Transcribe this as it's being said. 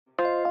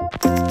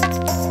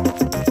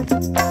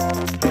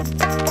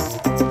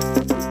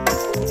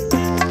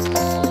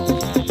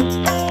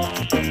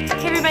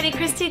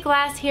Kristy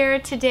Glass here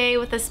today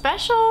with a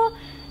special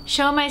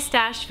Show My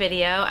Stash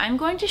video. I'm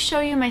going to show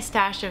you my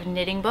stash of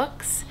knitting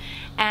books,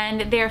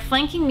 and they're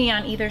flanking me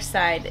on either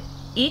side.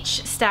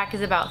 Each stack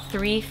is about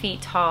 3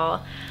 feet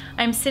tall.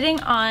 I'm sitting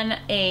on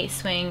a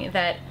swing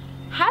that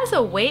has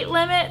a weight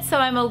limit, so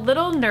I'm a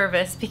little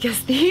nervous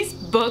because these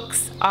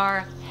books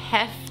are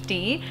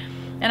hefty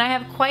and I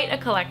have quite a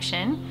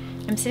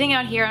collection. I'm sitting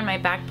out here on my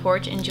back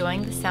porch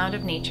enjoying the sound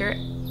of nature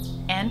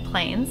and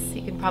planes.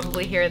 You can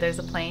probably hear there's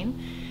a plane.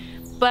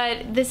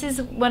 But this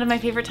is one of my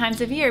favorite times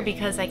of year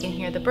because I can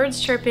hear the birds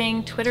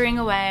chirping, twittering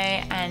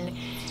away, and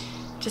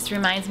just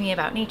reminds me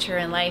about nature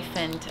and life,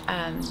 and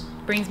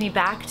brings me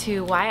back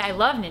to why I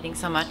love knitting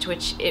so much,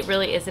 which it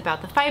really is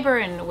about the fiber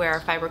and where our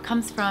fiber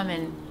comes from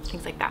and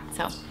things like that.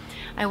 So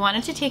I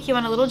wanted to take you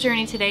on a little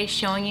journey today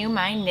showing you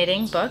my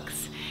knitting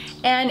books,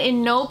 and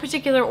in no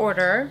particular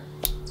order,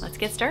 let's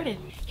get started.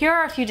 Here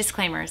are a few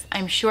disclaimers.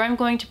 I'm sure I'm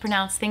going to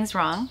pronounce things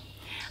wrong.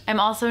 I'm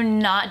also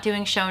not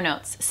doing show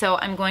notes, so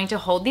I'm going to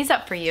hold these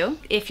up for you.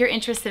 If you're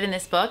interested in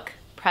this book,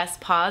 press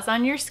pause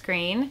on your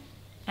screen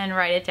and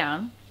write it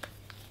down.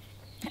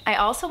 I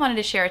also wanted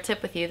to share a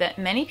tip with you that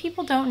many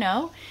people don't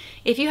know.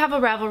 If you have a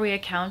Ravelry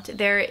account,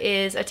 there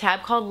is a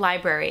tab called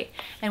Library,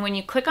 and when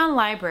you click on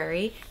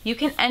Library, you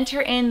can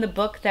enter in the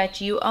book that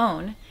you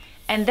own,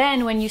 and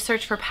then when you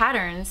search for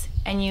patterns,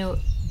 and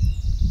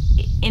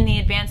in the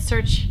advanced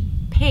search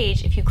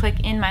page, if you click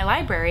in my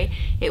library,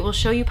 it will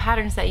show you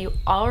patterns that you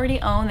already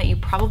own that you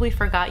probably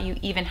forgot you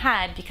even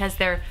had because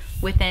they're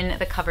within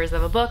the covers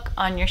of a book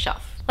on your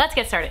shelf. Let's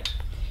get started.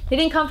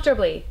 Knitting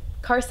Comfortably,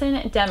 Carson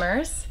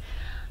Demers.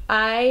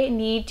 I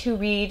need to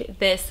read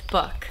this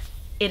book.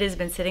 It has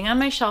been sitting on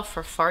my shelf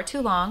for far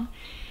too long.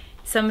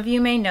 Some of you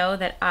may know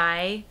that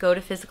I go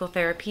to physical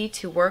therapy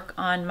to work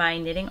on my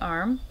knitting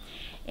arm,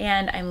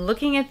 and I'm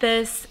looking at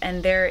this,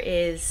 and there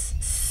is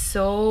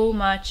so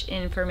much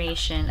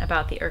information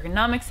about the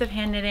ergonomics of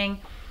hand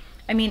knitting.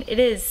 I mean, it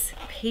is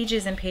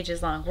pages and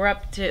pages long. We're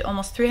up to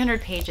almost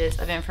 300 pages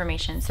of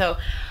information. So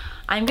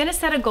I'm gonna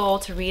set a goal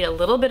to read a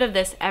little bit of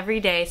this every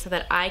day so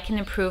that I can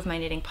improve my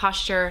knitting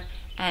posture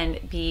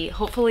and be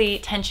hopefully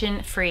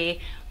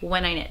tension-free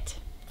when I knit.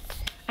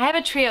 I have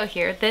a trio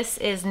here. This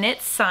is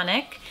Knit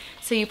Sonic.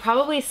 So you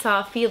probably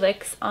saw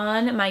Felix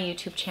on my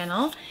YouTube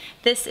channel.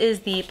 This is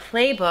the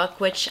playbook,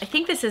 which I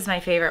think this is my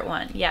favorite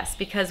one. Yes,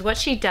 because what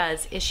she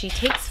does is she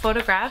takes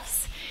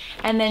photographs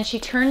and then she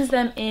turns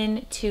them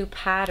into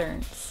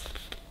patterns.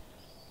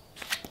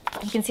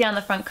 You can see on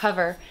the front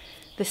cover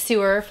the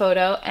sewer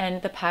photo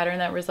and the pattern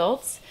that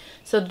results.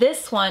 So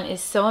this one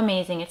is so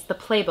amazing. It's the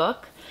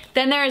playbook.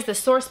 Then there is the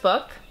source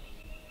book,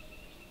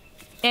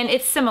 and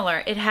it's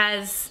similar.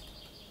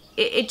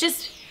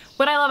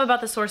 What I love about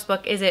the source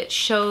book is it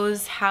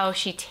shows how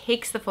she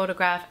takes the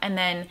photograph and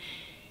then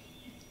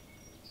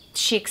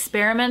she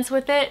experiments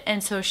with it,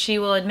 and so she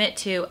will admit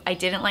to, I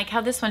didn't like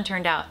how this one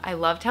turned out. I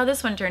loved how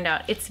this one turned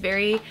out. It's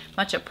very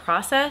much a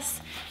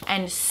process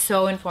and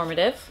so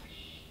informative.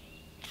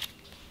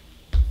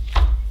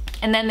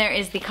 And then there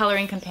is the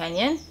coloring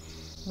companion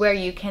where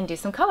you can do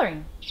some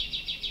coloring.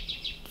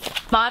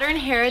 Modern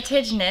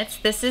Heritage Knits.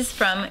 This is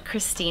from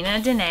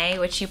Christina Dene,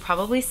 which you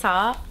probably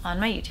saw on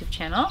my YouTube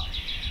channel.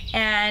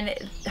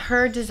 And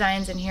her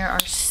designs in here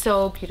are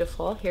so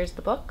beautiful. Here's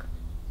the book.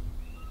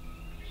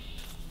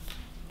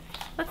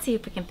 Let's see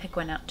if we can pick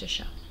one out to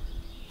show.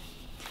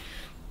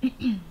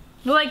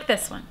 Like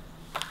this one.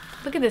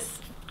 Look at this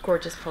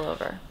gorgeous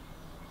pullover.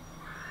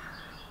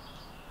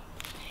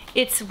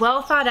 It's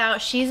well thought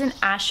out. She's in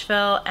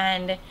Asheville,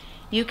 and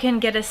you can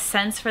get a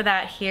sense for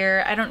that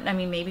here. I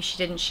mean, maybe she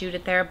didn't shoot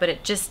it there, but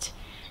it just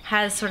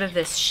has sort of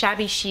this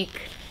shabby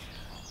chic,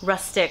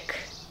 rustic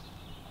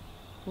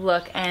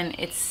look, and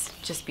it's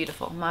just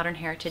beautiful. Modern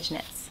Heritage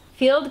Knits.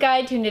 Field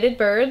Guide to Knitted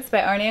Birds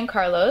by Arne and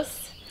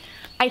Carlos.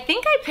 I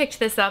think I picked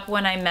this up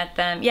when I met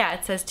them. Yeah,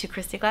 it says to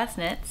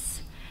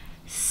kristyglassknits.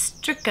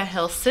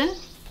 Strickahilsen.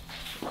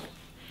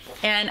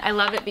 And I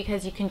love it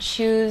because you can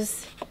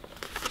choose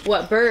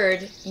what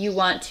bird you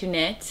want to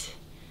knit,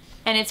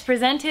 and it's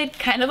presented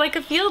kind of like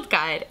a field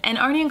guide. And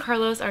Arne and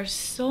Carlos are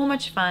so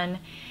much fun,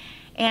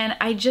 and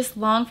I just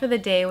long for the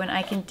day when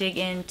I can dig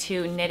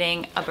into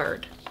knitting a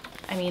bird.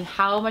 I mean,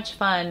 how much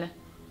fun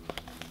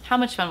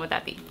would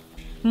that be?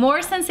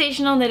 More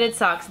sensational knitted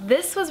socks.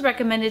 This was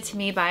recommended to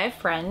me by a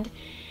friend.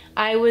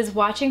 I was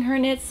watching her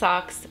knit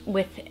socks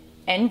with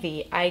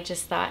envy. I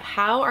just thought,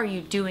 how are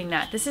you doing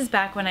that? This is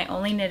back when I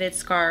only knitted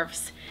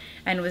scarves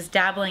and was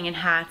dabbling in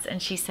hats,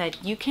 and she said,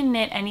 you can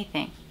knit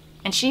anything.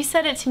 And she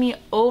said it to me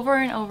over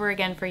and over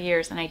again for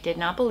years, and I did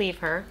not believe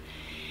her.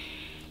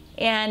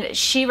 And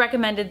she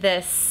recommended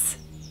this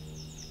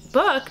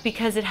book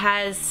because it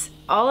has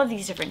all of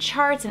these different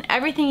charts and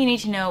everything you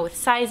need to know with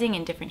sizing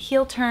and different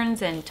heel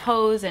turns and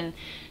toes. And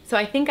so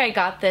I think I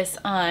got this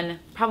on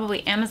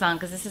probably Amazon,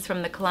 because this is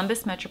from the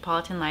Columbus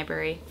Metropolitan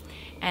Library,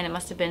 and it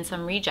must have been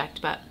some reject,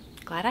 but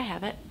glad I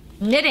have it.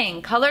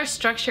 Knitting, Color,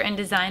 Structure, and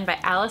Design by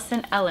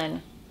Allison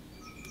Ellen.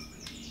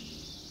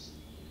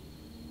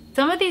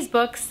 Some of these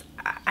books,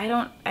 I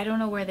don't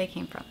know where they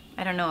came from.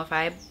 I don't know if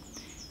I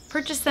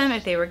purchased them,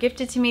 if they were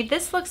gifted to me.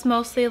 This looks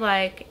mostly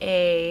like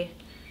a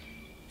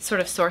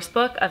sort of source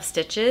book of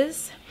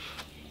stitches.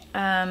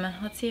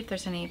 Let's see if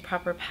there's any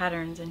proper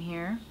patterns in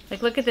here.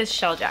 Like, look at this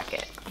shell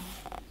jacket.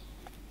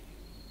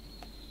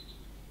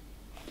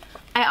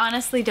 I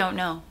honestly don't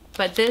know,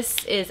 but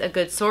this is a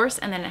good source,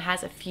 and then it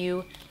has a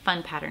few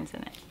fun patterns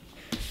in it.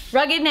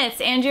 Rugged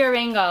Knits, Andrea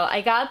Rangel.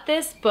 I got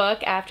this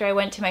book after I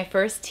went to my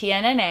first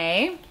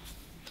TNNA,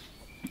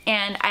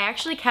 and I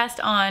actually cast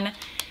on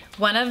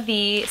one of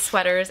the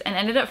sweaters and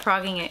ended up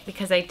frogging it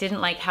because I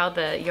didn't like how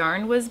the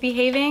yarn was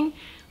behaving,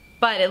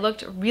 but it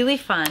looked really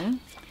fun.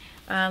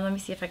 Let me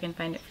see if I can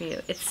find it for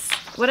you.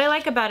 What I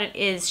like about it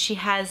is she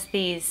has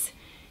these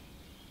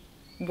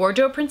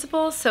wardrobe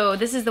principles. So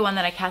this is the one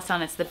that I cast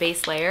on. It's the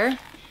base layer.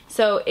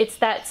 So it's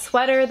that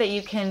sweater that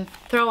you can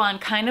throw on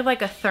kind of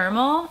like a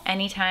thermal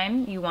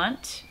anytime you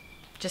want,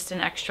 just an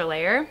extra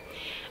layer.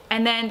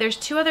 And then there's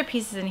two other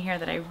pieces in here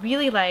that I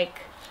really like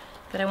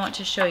that I want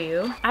to show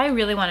you. I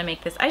really want to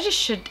make this. I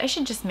should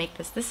just make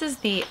this. This is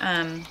the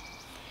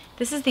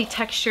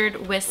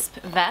textured wisp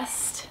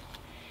vest.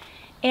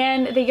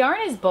 And the yarn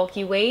is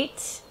bulky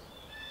weight,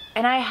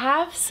 and I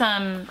have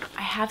some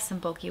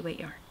bulky weight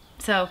yarn.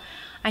 So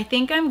I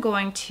think I'm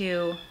going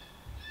to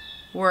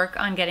work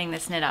on getting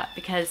this knit up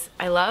because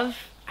I love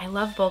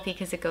bulky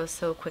because it goes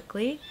so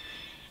quickly.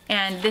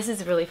 And this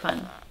is really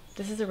fun.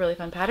 This is a really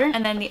fun pattern.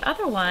 And then the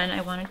other one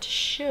I wanted to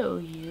show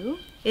you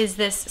is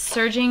this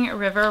Surging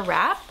River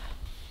wrap.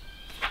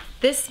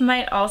 This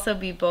might also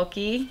be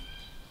bulky.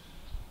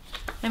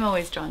 I'm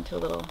always drawn to a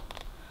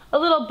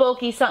little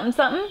bulky something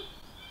something.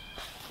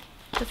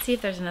 Let's see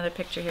if there's another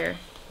picture here.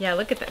 Yeah,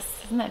 look at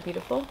this. Isn't that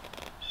beautiful?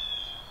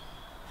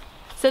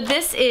 So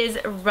this is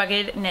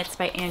Rugged Knits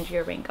by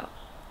Andrea Rangel.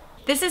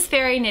 This is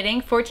Fairy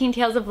Knitting, 14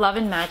 Tales of Love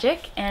and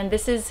Magic, and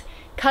this is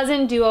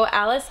cousin duo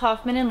Alice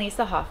Hoffman and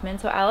Lisa Hoffman.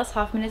 So Alice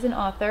Hoffman is an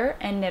author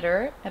and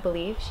knitter, I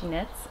believe, she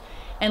knits.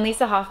 And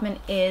Lisa Hoffman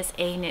is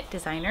a knit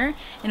designer.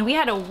 And we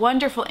had a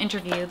wonderful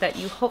interview that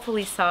you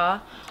hopefully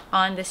saw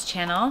on this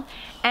channel.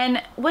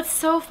 And what's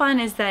so fun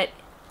is that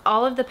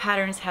all of the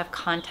patterns have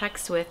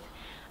context with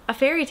a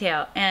fairy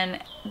tale,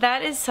 and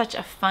that is such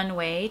a fun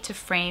way to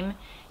frame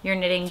your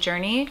knitting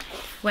journey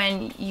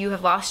when you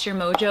have lost your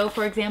mojo,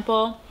 for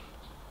example,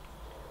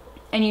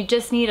 and you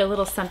just need a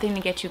little something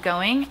to get you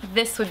going.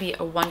 This would be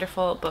a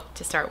wonderful book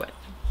to start with.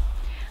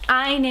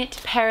 I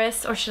Knit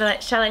Paris, or shall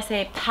I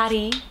say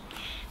Paris.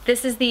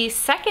 This is the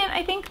second,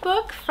 I think,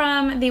 book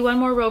from the One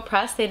More Row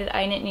Press. They did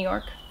I Knit New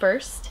York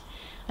first,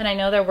 and I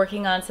know they're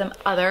working on some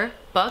other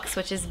books,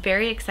 which is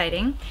very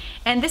exciting.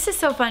 And this is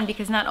so fun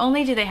because not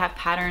only do they have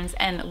patterns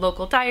and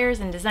local dyers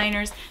and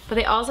designers, but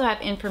they also have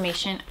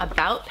information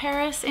about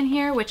Paris in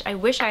here, which I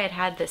wish I had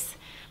had this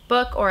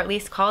book, or at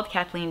least called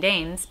Kathleen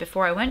Danes,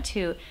 before I went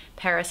to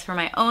Paris for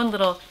my own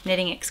little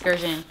knitting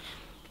excursion.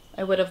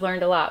 I would have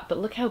learned a lot, but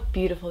look how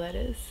beautiful that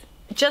is.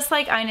 Just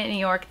like I Knit New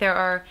York, there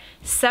are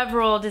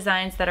several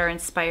designs that are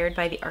inspired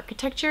by the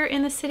architecture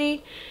in the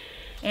city.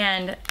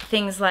 And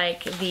things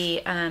like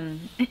the, oh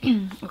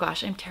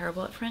gosh, I'm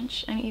terrible at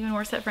French. I'm even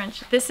worse at French.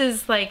 This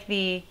is like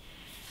the,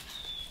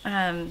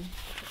 oh,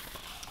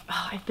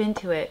 I've been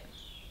to it.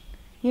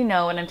 You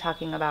know what I'm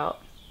talking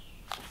about.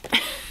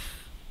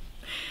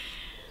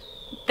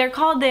 They're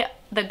called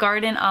the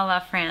Garden à la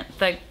France,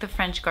 the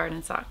French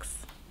garden socks.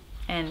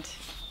 And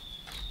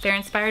they're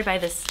inspired by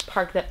this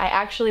park that I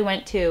actually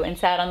went to and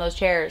sat on those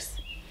chairs.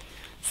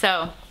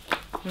 So,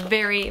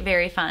 very,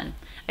 very fun.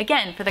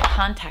 Again, for the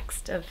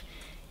context of,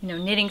 you know,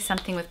 knitting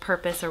something with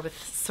purpose or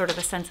with sort of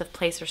a sense of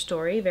place or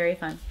story. Very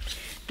fun.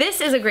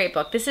 This is a great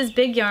book. This is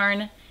Big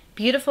Yarn,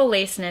 Beautiful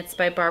Lace Knits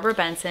by Barbara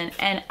Benson,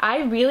 and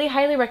I really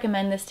highly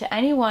recommend this to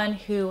anyone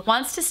who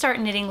wants to start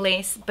knitting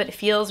lace but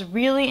feels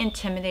really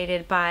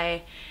intimidated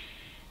by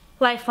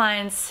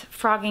lifelines,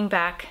 frogging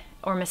back,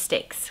 or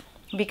mistakes.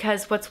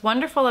 Because what's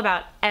wonderful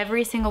about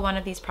every single one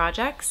of these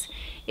projects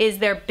is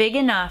they're big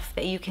enough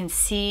that you can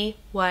see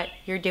what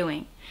you're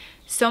doing.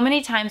 So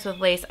many times with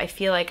lace, I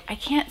feel like I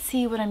can't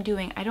see what I'm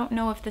doing. I don't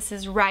know if this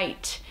is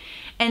right.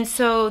 And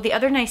so the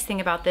other nice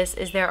thing about this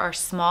is there are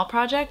small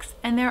projects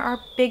and there are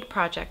big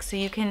projects. So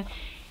you can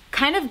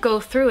kind of go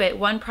through it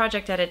one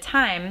project at a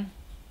time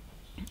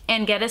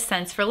and get a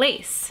sense for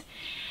lace.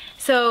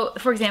 So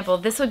for example,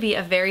 this would be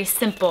a very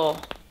simple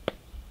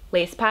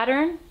lace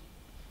pattern,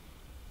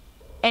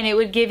 and it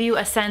would give you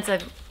a sense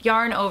of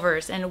yarn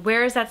overs and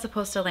where is that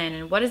supposed to land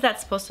and what is that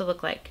supposed to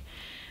look like.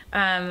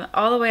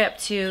 All the way up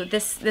to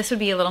this would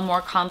be a little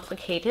more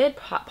complicated,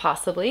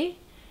 possibly.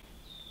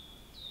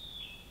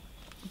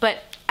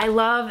 But I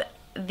love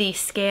the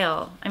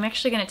scale. I'm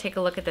actually going to take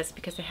a look at this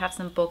because I have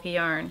some bulky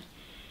yarn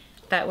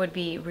that would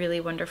be really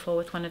wonderful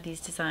with one of these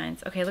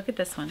designs. Okay, look at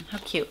this one. How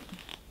cute.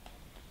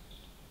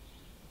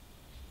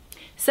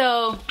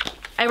 So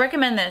I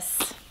recommend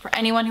this for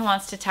anyone who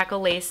wants to tackle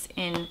lace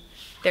in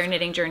their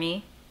knitting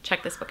journey.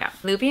 Check this book out.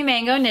 Loopy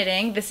Mango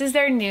Knitting. This is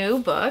their new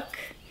book.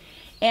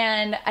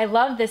 And I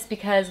love this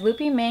because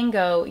Loopy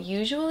Mango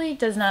usually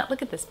does not,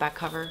 look at this back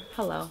cover,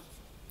 hello.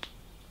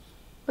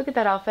 Look at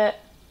that outfit.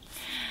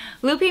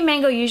 Loopy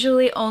Mango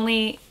usually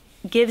only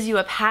gives you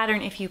a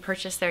pattern if you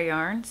purchase their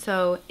yarn,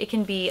 so it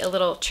can be a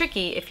little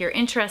tricky if you're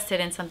interested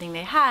in something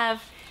they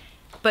have,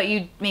 but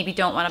you maybe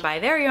don't want to buy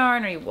their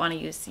yarn, or you want to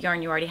use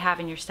yarn you already have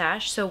in your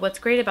stash. So what's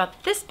great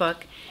about this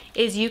book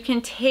is you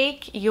can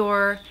take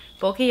your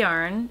bulky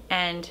yarn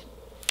and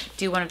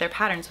do one of their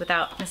patterns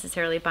without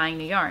necessarily buying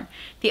new yarn.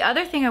 The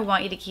other thing I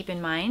want you to keep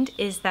in mind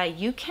is that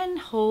you can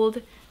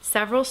hold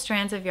several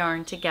strands of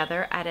yarn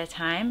together at a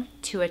time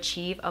to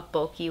achieve a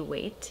bulky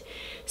weight.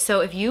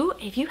 So if you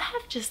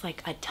have just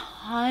like a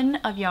ton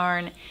of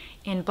yarn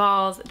in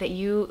balls that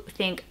you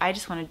think, I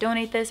just want to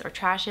donate this or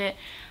trash it,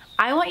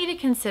 I want you to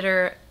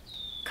consider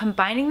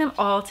combining them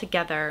all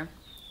together,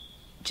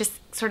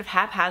 just sort of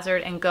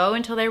haphazard, and go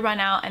until they run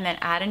out and then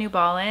add a new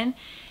ball in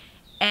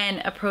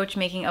and approach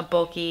making a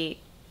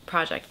bulky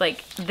project.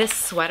 Like this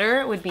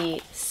sweater would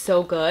be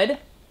so good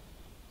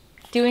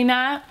doing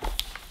that.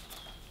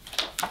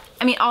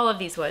 I mean, all of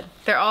these would.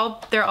 They're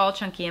all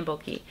chunky and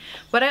bulky.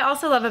 What I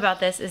also love about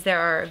this is there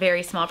are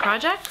very small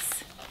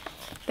projects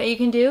that you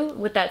can do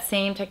with that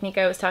same technique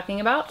I was talking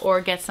about,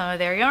 or get some of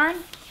their yarn.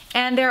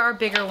 And there are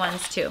bigger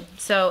ones too.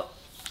 So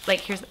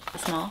like here's a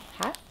small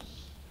hat.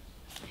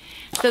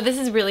 So this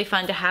is really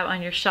fun to have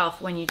on your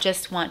shelf when you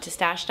just want to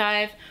stash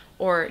dive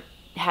or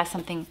have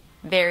something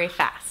very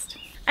fast.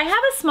 I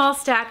have a small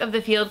stack of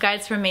the field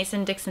guides from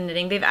Mason-Dixon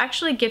Knitting. They've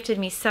actually gifted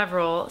me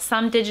several,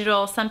 some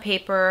digital, some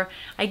paper.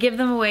 I give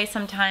them away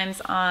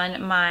sometimes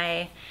on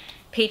my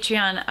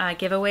Patreon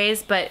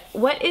giveaways, but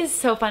what is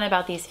so fun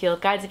about these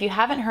field guides, if you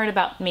haven't heard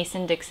about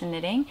Mason-Dixon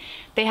Knitting,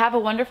 they have a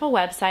wonderful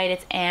website.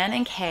 It's Anne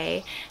and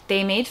Kay.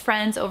 They made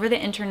friends over the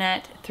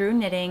internet through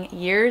knitting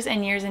years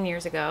and years and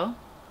years ago,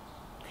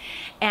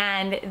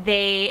 and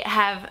they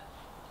have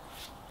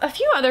a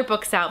few other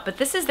books out, but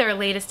this is their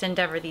latest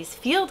endeavor, these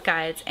field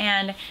guides.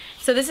 And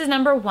so this is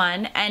number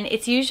 1, and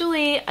it's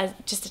usually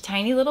just a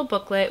tiny little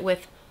booklet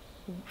with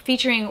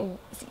usually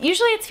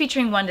it's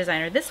featuring one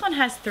designer. This one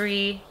has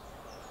 3,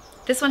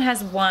 this one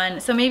has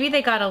 1, so maybe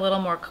they got a little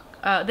more,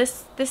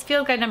 this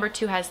field guide number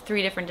 2 has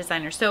 3 different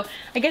designers. So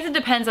I guess it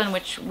depends on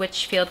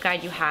which field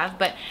guide you have,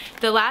 but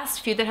the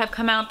last few that have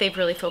come out, they've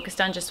really focused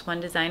on just one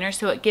designer,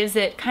 so it gives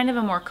it kind of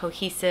a more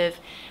cohesive,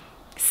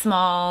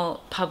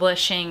 small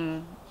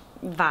publishing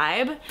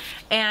vibe.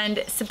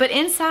 And so, but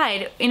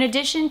inside, in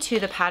addition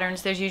to the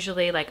patterns, there's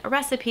usually like a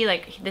recipe.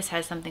 Like this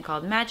has something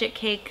called magic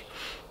cake,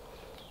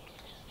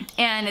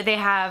 and they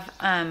have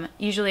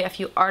usually a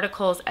few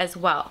articles as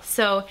well.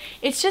 So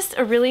it's just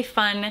a really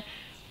fun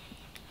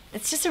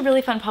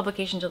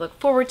publication to look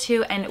forward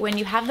to, and when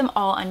you have them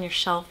all on your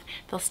shelf,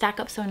 they'll stack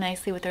up so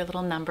nicely with their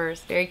little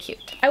numbers. Very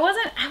cute. I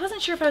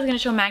wasn't sure if I was going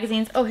to show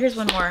magazines. Oh, here's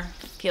one more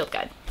field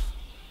guide.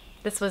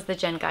 This was the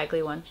Jen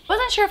Geigley one.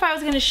 Wasn't sure if I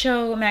was going to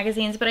show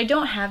magazines, but I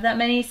don't have that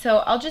many, so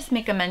I'll just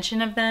make a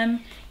mention of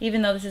them,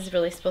 even though this is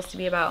really supposed to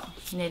be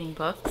about knitting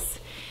books.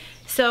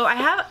 So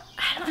I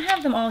don't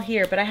have them all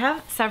here, but I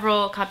have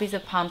several copies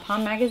of Pom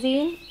Pom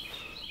magazine,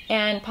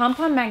 and Pom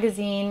Pom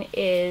magazine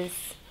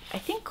is, I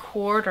think,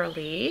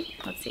 quarterly.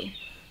 Let's see.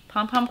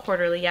 Pom Pom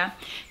quarterly, yeah.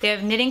 They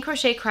have knitting,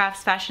 crochet,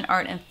 crafts, fashion,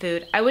 art, and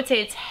food. I would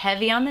say it's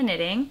heavy on the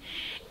knitting,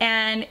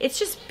 and it's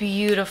just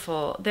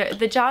beautiful.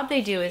 The job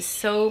they do is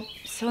so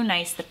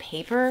nice. The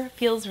paper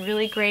feels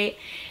really great.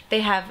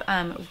 They have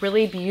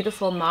really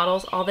beautiful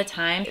models all the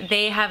time.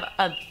 They have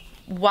a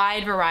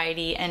wide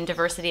variety and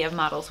diversity of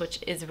models,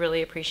 which is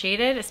really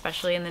appreciated,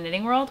 especially in the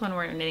knitting world when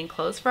we're knitting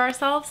clothes for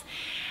ourselves.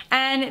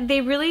 And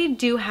they really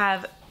do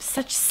have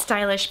such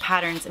stylish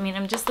patterns. I mean,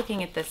 I'm just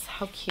looking at this.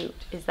 How cute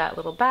is that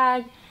little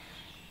bag?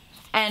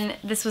 And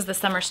this was the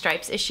Summer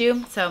Stripes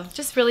issue, so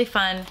just really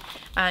fun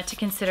to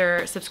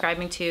consider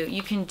subscribing to.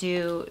 You can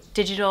do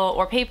digital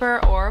or paper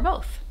or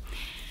both.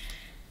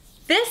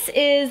 This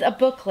is a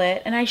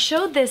booklet, and I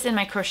showed this in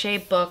my crochet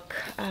book.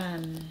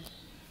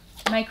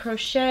 My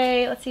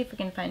crochet, let's see if we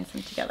can find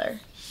some together.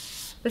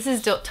 This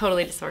is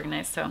totally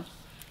disorganized, so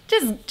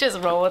just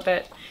roll with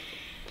it.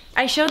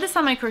 I showed this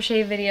on my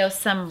crochet video,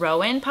 some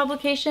Rowan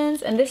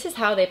publications, and this is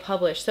how they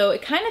publish. So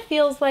it kind of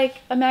feels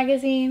like a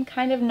magazine,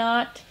 kind of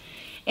not.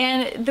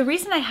 And the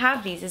reason I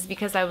have these is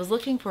because I was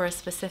looking for a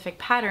specific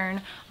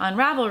pattern on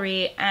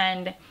Ravelry,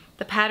 and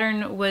the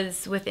pattern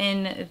was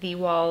within the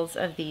walls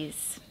of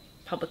these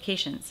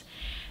publications.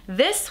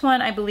 This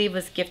one, I believe,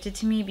 was gifted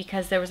to me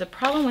because there was a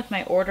problem with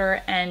my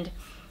order, and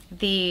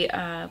the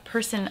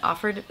person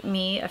offered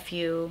me a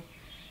few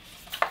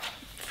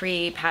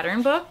free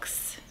pattern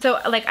books. So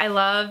like I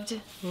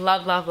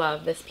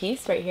love this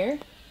piece right here.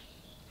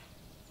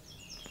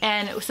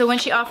 And so when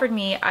she offered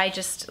me, I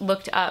just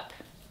looked up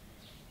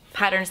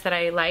patterns that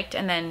I liked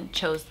and then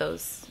chose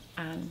those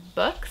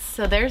books.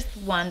 So there's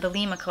one, the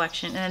Lima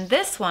collection, and then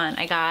this one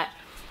I got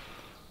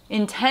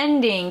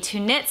intending to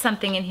knit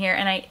something in here,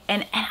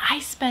 and I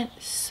spent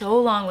so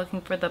long looking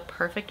for the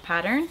perfect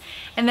pattern,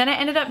 and then I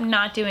ended up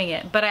not doing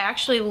it, but I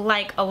actually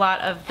like a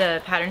lot of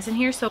the patterns in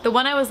here. So the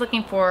one I was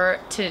looking for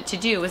to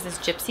do was this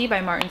Gypsy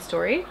by Martin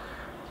Story,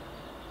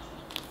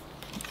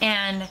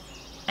 and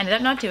ended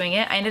up not doing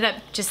it. I ended up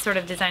just sort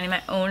of designing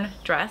my own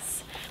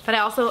dress. But I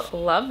also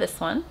love this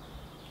one,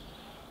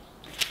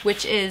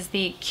 which is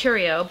the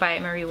Curio by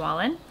Marie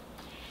Wallin.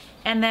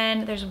 And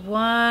then there's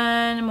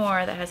one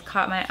more that has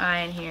caught my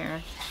eye in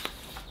here.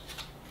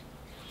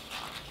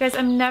 Guys,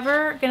 I'm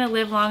never gonna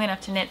live long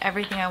enough to knit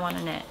everything I want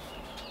to knit.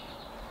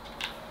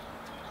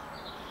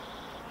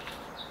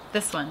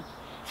 This one.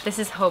 This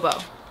is Hobo.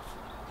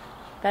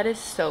 That is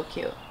so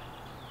cute.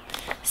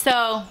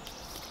 So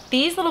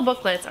these little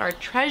booklets are a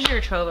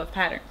treasure trove of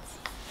patterns.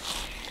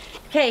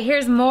 Okay,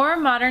 here's more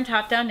modern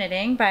top-down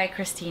knitting by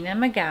Christina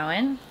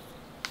McGowan.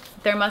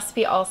 There must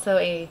be also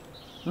a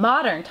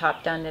modern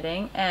top-down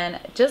knitting, and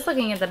just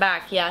looking at the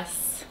back,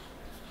 yes,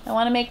 I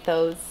want to make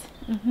those.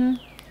 I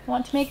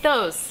want to make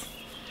those.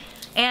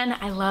 And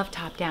I love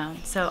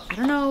top-down, so I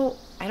don't know,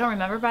 I don't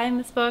remember buying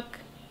this book.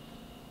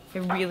 I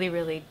really,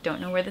 really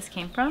don't know where this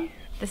came from.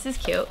 This is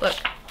cute. Look,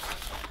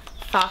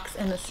 Fox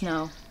in the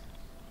Snow.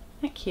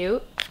 Isn't that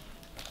cute?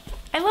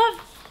 I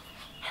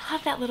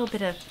love that little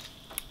bit of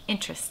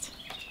interest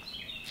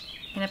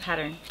in a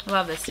pattern. I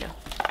love this too.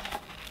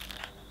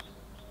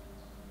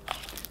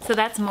 So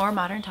that's more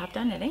modern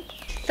top-down knitting.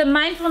 The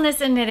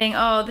mindfulness in knitting,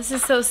 oh, this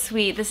is so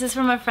sweet. This is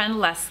from a friend,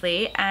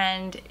 Leslie,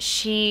 and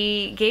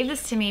she gave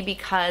this to me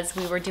because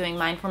we were doing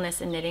mindfulness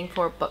in knitting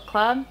for book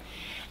club.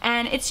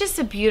 And it's just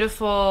a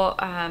beautiful,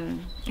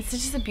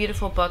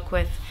 book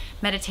with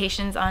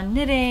meditations on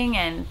knitting,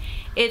 and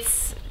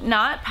it's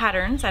not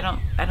patterns. I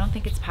don't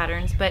think it's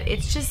patterns, but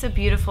it's just a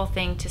beautiful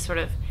thing to sort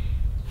of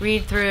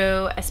read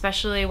through,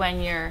 especially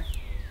when you're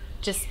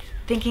just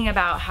thinking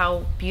about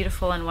how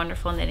beautiful and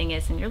wonderful knitting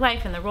is in your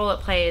life and the role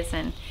it plays,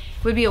 and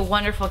it would be a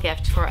wonderful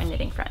gift for a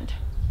knitting friend.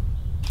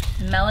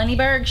 Melanie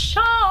Berg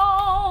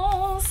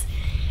Shawls.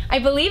 I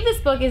believe this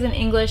book is in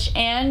English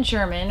and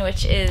German,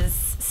 which is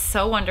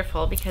so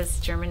wonderful because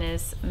German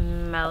is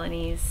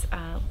Melanie's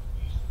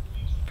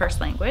first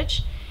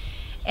language.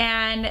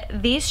 And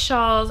these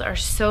shawls are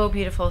so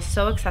beautiful,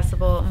 so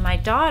accessible. My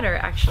daughter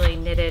actually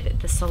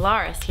knitted the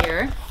Solaris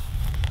here.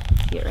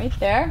 See it right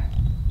there.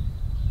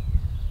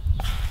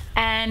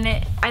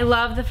 And I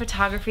love the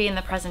photography and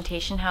the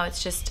presentation, how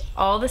it's just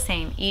all the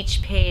same.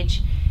 Each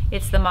page,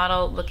 it's the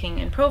model looking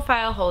in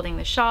profile, holding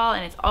the shawl,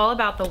 and it's all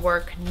about the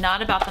work,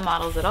 not about the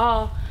models at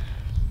all.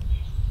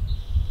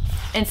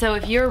 And so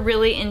if you're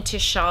really into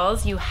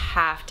shawls, you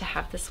have to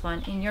have this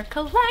one in your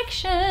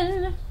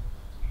collection.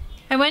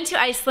 I went to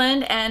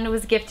Iceland and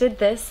was gifted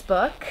this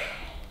book.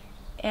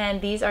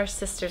 And these are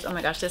sisters. Oh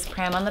my gosh, this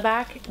pram on the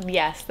back.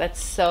 Yes,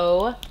 that's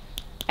so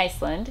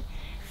Iceland.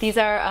 These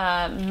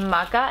are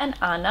Maka and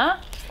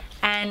Anna,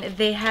 and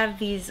they have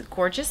these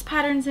gorgeous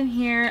patterns in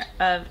here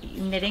of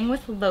knitting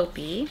with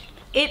Lopi.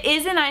 It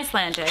is in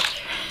Icelandic,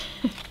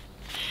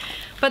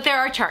 but there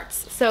are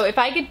charts. So if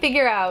I could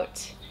figure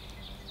out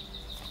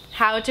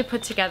how to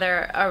put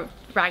together a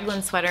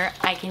raglan sweater,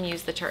 I can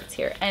use the charts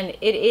here. And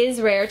it is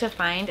rare to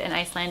find an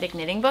Icelandic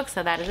knitting book,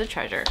 so that is a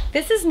treasure.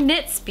 This is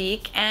Knit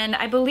Speak, and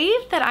I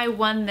believe that I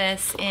won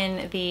this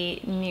in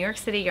the New York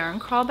City Yarn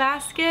Crawl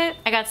basket.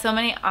 I got so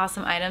many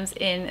awesome items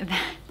in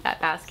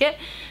that basket.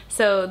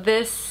 So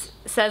this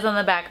says on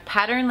the back,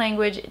 pattern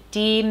language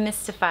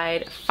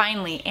demystified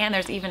finally, and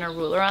there's even a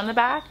ruler on the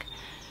back,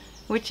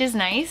 which is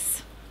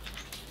nice.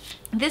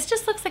 This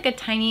just looks like a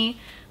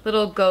tiny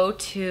little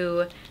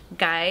go-to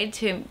guide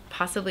to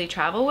possibly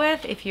travel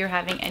with if you're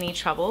having any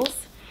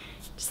troubles.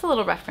 Just a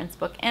little reference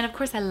book. And of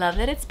course I love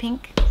that it's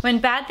pink. When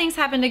bad things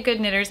happen to good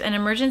knitters, an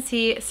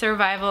emergency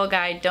survival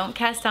guide, don't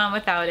cast on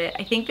without it.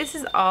 I think this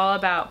is all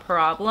about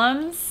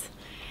problems,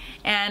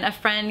 and a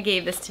friend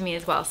gave this to me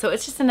as well. So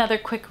it's just another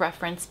quick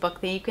reference book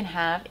that you can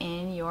have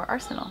in your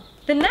arsenal.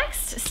 The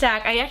next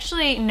stack, I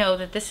actually know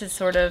that this is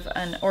sort of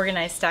an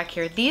organized stack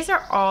here. These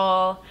are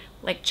all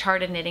like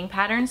charted knitting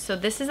patterns. So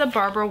this is a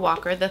Barbara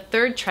Walker, the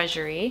third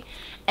treasury.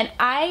 And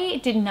I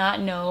did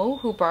not know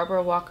who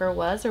Barbara Walker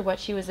was or what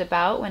she was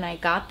about when I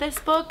got this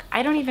book.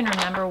 I don't even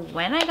remember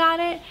when I got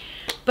it,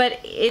 but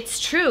it's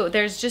true.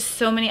 There's just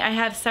so many. I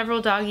have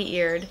several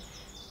doggy-eared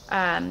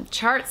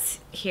charts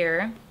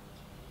here.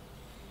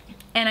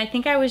 And I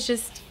think I was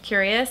just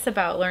curious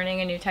about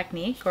learning a new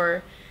technique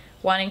or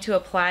wanting to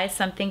apply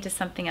something to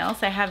something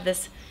else. I have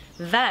this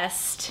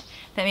vest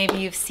that maybe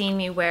you've seen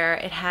me wear.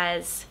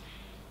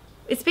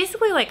 It's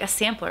basically like a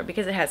sampler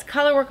because it has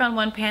color work on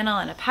one panel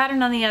and a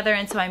pattern on the other,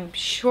 and so I'm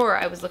sure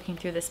I was looking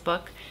through this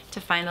book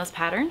to find those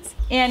patterns.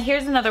 And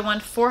here's another one,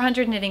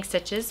 400 knitting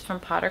stitches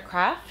from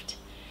Pottercraft.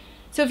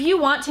 So if you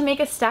want to make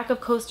a stack of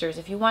coasters,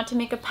 if you want to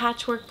make a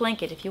patchwork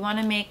blanket, if you want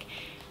to make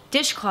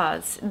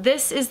dishcloths,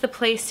 this is the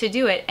place to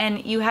do it,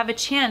 and you have a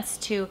chance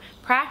to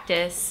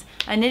practice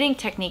a knitting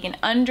technique and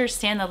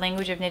understand the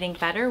language of knitting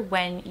better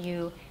when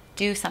you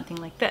do something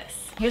like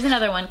this. Here's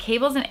another one,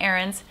 Cables and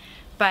Errands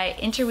by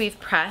Interweave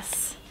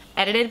Press,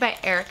 edited by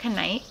Erica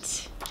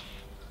Knight.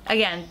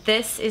 Again,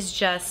 this is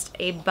just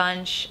a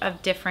bunch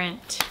of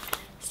different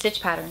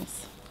stitch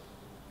patterns.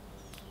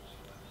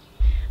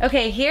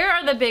 Okay, here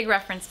are the big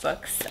reference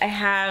books. I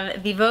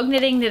have the Vogue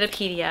Knitting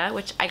Knitopedia,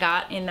 which I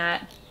got in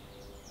that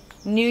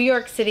New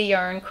York City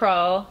Yarn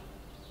Crawl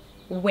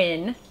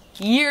win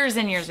years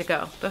and years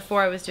ago,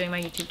 before I was doing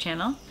my YouTube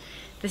channel.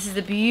 This is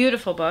a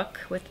beautiful book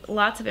with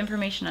lots of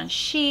information on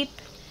sheep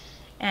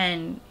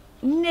and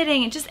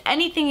knitting and just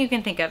anything you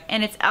can think of.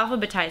 And it's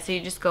alphabetized, so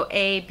you just go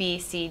A, B,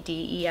 C,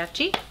 D, E, F,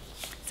 G.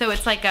 So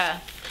it's like a,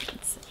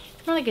 it's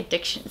more like a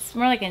diction, it's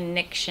more like a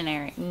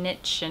Nictionary.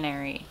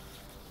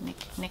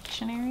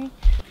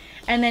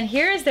 And then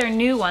here is their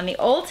new one, the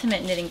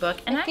Ultimate Knitting Book.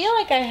 And I feel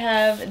like I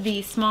have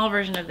the small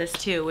version of this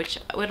too, which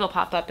it'll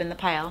pop up in the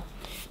pile.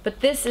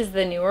 But this is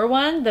the newer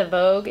one, the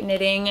Vogue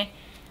Knitting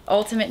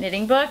Ultimate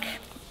Knitting Book.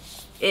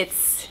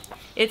 It's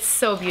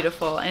so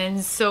beautiful and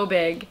it's so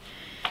big.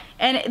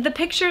 And the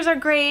pictures are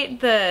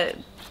great. The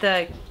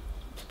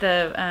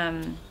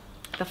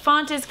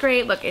font is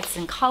great. Look, it's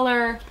in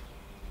color.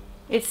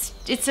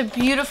 It's a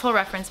beautiful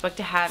reference book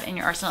to have in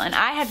your arsenal. And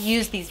I have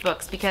used these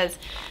books because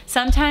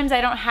sometimes I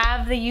don't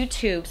have the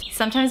YouTube.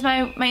 Sometimes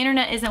my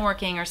internet isn't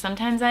working, or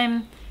sometimes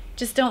I'm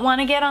just don't want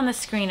to get on the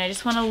screen. I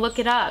just want to look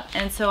it up.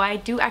 And so I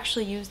do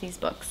actually use these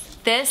books.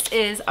 This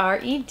is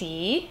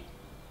RED,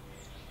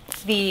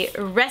 the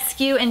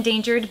Rescue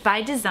Endangered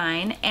by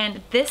Design.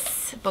 And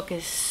this book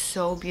is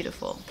so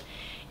beautiful.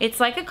 It's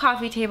like a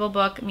coffee table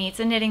book meets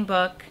a knitting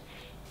book.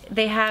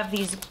 They have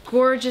these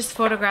gorgeous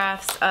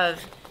photographs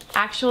of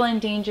actual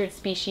endangered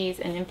species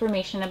and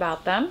information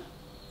about them.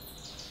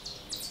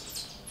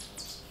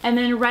 And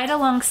then right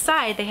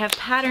alongside, they have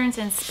patterns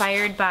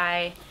inspired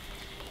by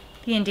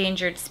the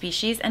endangered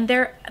species, and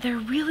they're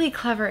really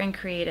clever and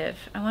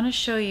creative. I want to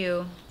show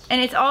you, and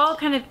it's all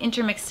kind of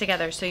intermixed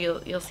together. So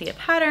you'll see a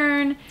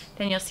pattern,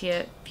 then you'll see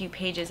a few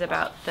pages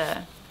about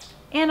the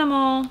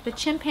animal. The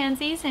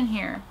chimpanzee's in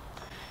here.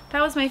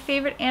 That was my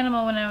favorite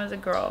animal when I was a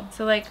girl.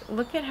 So like,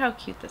 look at how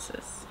cute this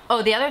is.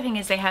 Oh, the other thing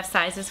is they have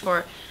sizes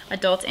for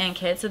adults and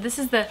kids. So this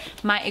is the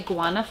My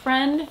Iguana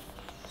Friend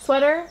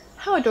sweater.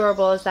 How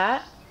adorable is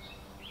that?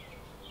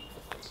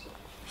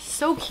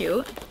 So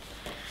cute.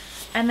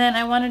 And then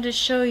I wanted to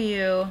show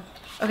you,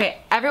 okay,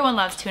 everyone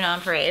loves Tuna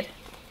on Parade.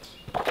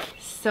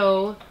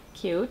 So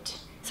cute.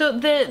 So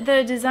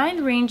the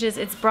design ranges,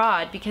 it's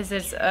broad because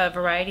there's a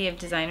variety of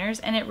designers,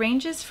 and it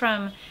ranges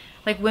from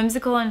like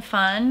whimsical and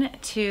fun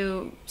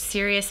to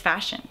serious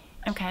fashion.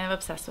 I'm kind of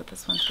obsessed with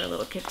this one for a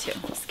little kid too.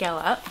 Scale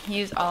up,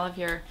 use all of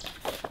your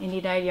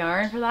indie dyed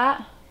yarn for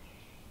that.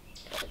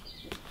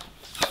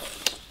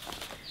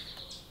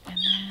 And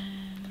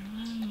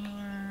then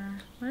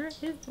one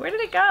more, where did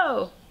it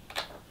go?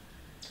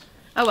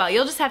 Oh well,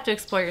 you'll just have to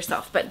explore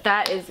yourself, but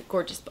that is a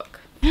gorgeous book.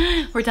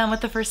 We're done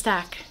with the first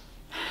stack.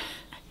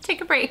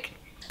 Take a break.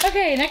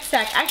 Okay, next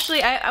stack.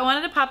 Actually, I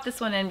wanted to pop this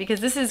one in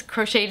because this is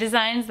crochet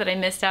designs that I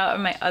missed out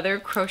on my other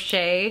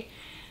crochet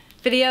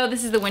video.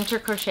 This is the Winter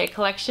Crochet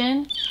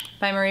Collection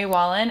by Marie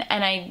Wallen,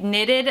 and I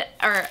knitted,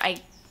 or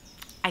I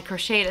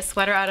crocheted a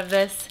sweater out of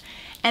this,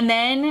 and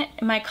then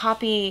my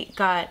copy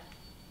got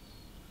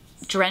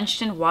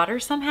drenched in water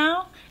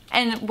somehow,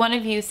 and one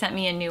of you sent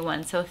me a new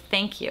one, so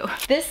thank you.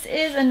 This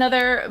is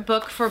another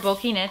book for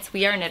bulky knits.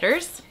 We are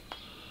knitters.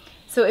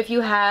 So if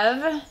you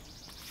have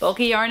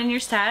bulky yarn in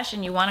your stash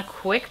and you want a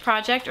quick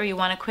project or you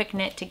want a quick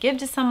knit to give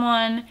to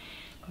someone,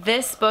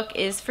 this book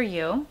is for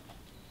you.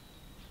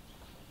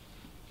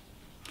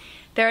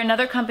 They're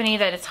another company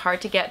that it's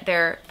hard to get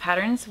their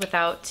patterns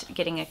without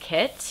getting a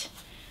kit.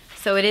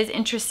 So it is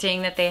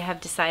interesting that they have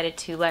decided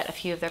to let a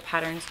few of their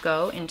patterns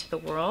go into the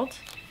world.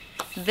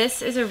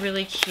 This is a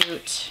really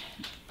cute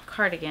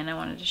cardigan I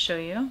wanted to show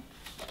you.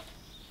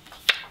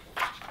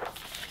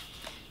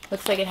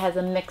 Looks like it has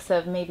a mix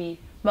of maybe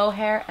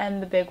mohair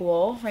and the big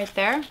wool right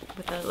there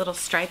with a little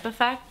stripe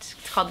effect.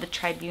 It's called the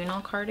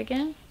Tribunal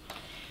cardigan.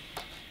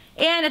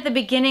 And at the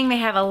beginning they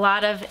have a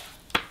lot of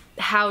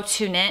how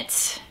to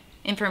knit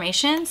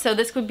information. So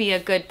this would be a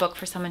good book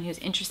for someone who's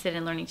interested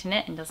in learning to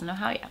knit and doesn't know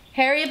how yet.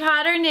 Harry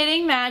Potter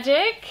Knitting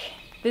Magic.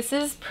 This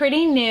is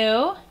pretty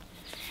new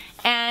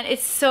and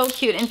it's so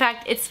cute. In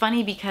fact, it's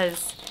funny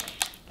because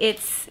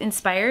it's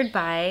inspired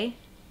by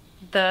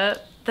the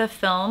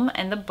film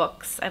and the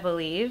books, I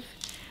believe.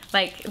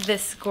 Like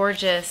this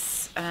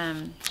gorgeous,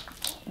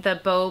 the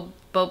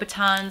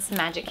Beauxbatons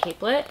Magic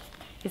Capelet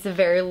is a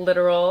very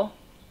literal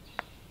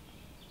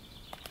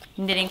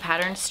knitting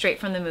pattern straight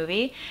from the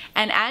movie.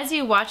 And as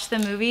you watch the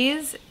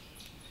movies,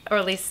 or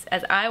at least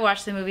as I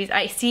watch the movies,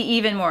 I see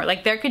even more.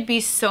 Like there could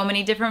be so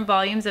many different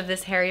volumes of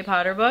this Harry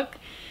Potter book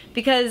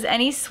because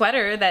any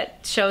sweater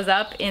that shows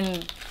up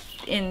in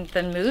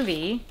the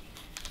movie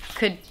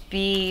could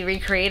be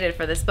recreated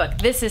for this book.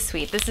 This is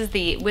sweet. This is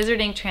the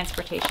Wizarding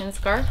Transportation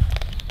Scarf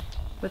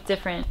with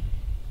different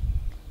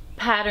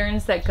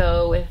patterns that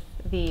go with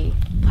the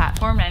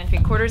platform, 9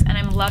 3/4, and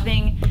I'm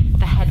loving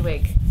the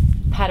Hedwig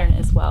pattern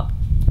as well.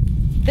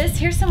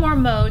 Here's some more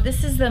mode.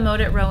 This is the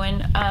Mode at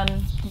Rowan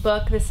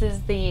book. This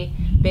is the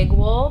big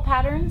wool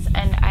patterns,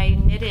 and I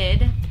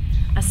knitted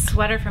a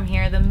sweater from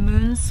here, the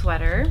Moon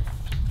Sweater.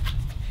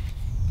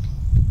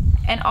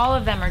 And all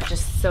of them are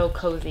just so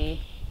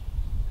cozy,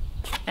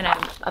 and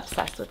I'm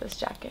obsessed with this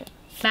jacket.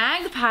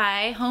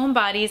 Magpie,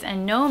 Homebodies,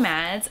 and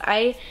Nomads.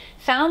 I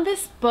found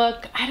this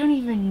book, I don't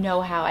even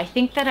know how. I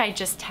think that I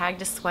just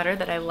tagged a sweater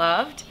that I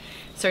loved.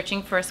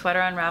 searching for a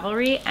sweater on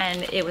Ravelry,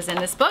 and it was in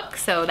this book,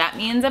 so that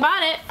means I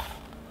bought it.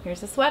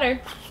 Here's the sweater.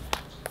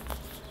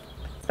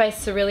 It's by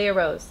Cerelia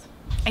Rose.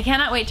 I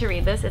cannot wait to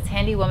read this. It's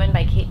Handy Woman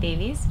by Kate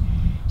Davies.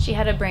 She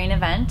had a brain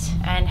event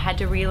and had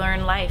to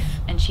relearn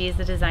life, and she is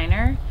the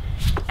designer,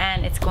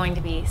 and it's going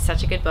to be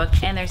such a good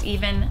book. And there's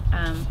even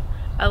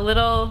a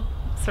little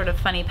sort of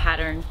funny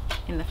pattern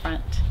in the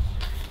front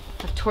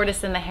of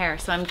tortoise in the hair,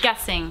 so I'm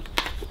guessing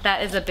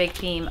that is a big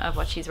theme of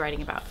what she's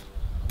writing about.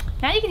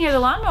 Now you can hear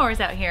the lawnmowers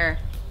out here.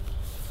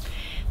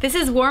 This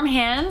is Warm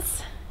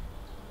Hands,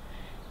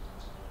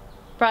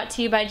 brought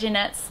to you by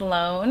Jeanette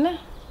Sloan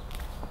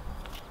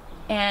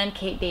and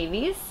Kate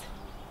Davies.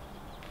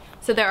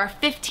 So there are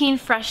 15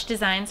 fresh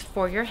designs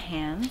for your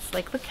hands.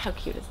 Like, look how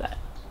cute is that?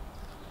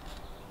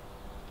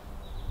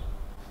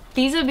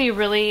 These would be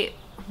really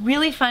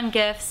fun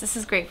gifts. This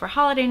is great for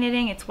holiday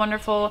knitting. It's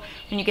wonderful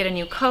when you get a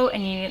new coat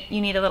and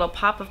you need a little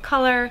pop of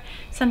color,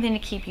 something to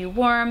keep you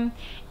warm,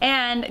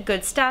 and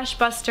good stash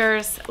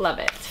busters. Love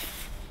it.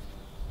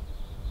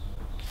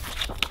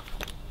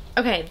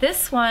 Okay,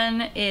 this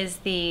one is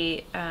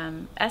the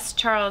S.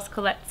 Charles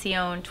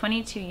Collection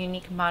 22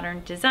 Unique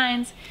Modern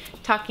Designs,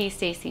 Taki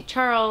Stacy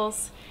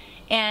Charles.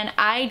 And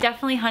I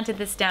definitely hunted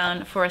this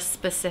down for a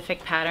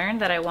specific pattern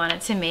that I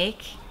wanted to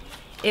make.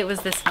 It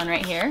was this one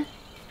right here.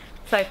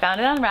 So I found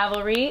it on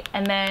Ravelry,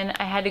 and then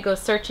I had to go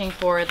searching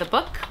for the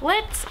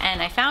booklet,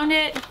 and I found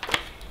it,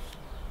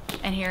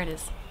 and here it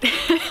is.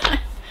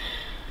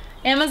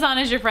 Amazon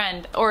is your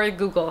friend, or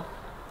Google.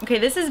 Okay,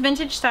 this is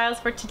Vintage Styles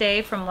for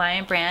Today from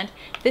Lion Brand.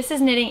 This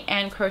is knitting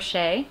and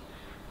crochet.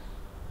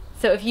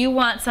 So if you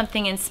want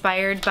something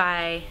inspired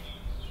by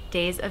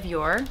days of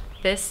yore,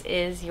 this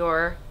is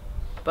your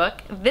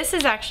book. This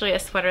is actually a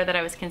sweater that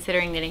I was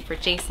considering knitting for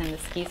Jason, the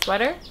ski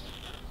sweater.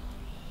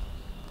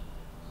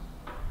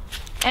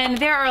 And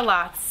there are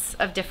lots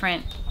of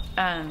different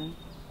options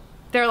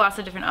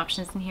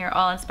in here,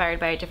 all inspired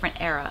by a different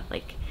era.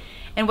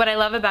 And what I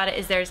love about it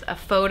is there's a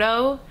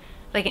photo,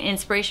 like an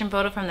inspiration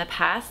photo from the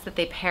past that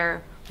they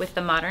pair with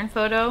the modern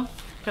photo.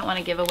 I don't want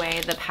to give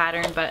away the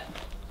pattern, but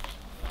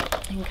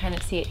you can kind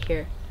of see it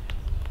here.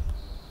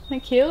 Isn't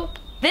that cute?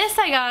 This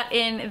I got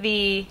in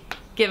the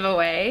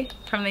giveaway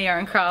from the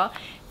Yarn Crawl.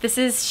 This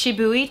is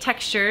Shibui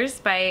Textures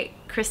by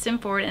Kristen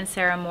Ford and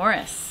Sarah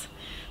Morris.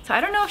 So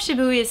I don't know if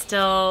Shibui is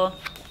still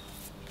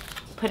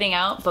putting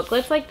out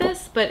booklets like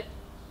this, but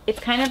it's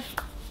kind of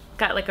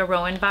got like a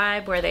Rowan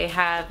vibe where they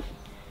have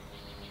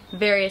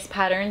various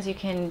patterns you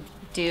can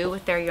do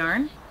with their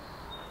yarn.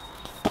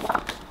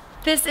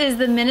 This is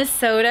the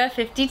Minnesota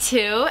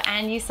 52,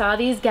 and you saw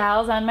these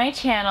gals on my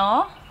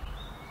channel.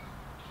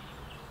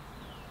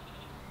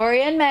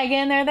 Gloria and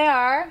Megan, there they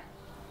are.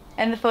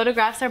 And the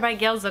photographs are by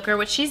Gail Zucker,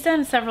 which she's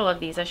done several of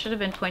these. I should have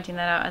been pointing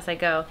that out as I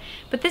go.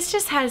 But this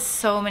just has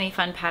so many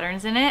fun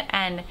patterns in it,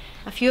 and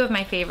a few of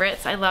my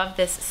favorites. I love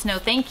this Snow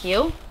Thank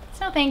You.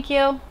 Snow Thank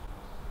You.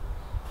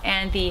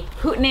 And the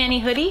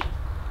Hootenanny hoodie.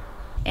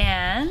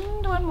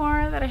 And one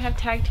more that I have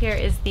tagged here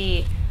is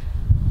the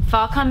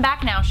Fall Come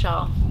Back Now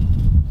shawl.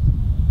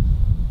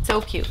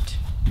 So cute.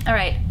 All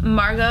right,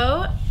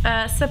 Margot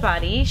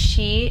Sabati.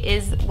 She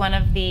is one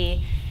of the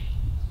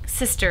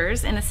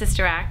sisters in the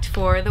Sister Act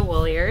for the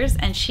Wooliers,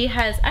 and she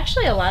has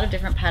actually a lot of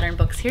different pattern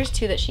books. Here's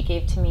two that she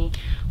gave to me.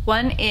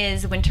 One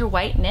is Winter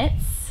White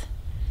Knits,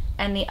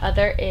 and the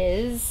other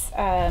is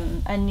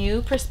A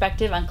New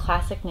Perspective on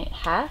Classic Knit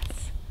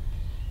Hats.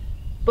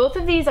 Both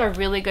of these are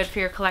really good for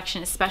your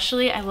collection,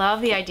 especially I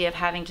love the idea of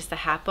having just a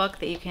hat book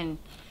that you can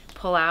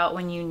pull out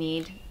when you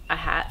need a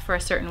hat for a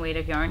certain weight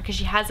of yarn, because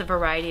she has a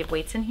variety of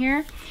weights in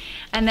here.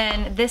 And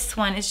then this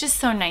one is just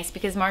so nice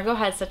because Margot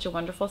has such a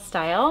wonderful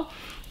style.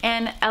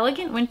 And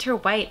Elegant Winter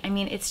White, I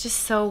mean, it's just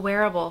so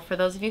wearable for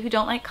those of you who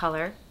don't like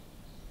color.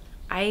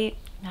 I'm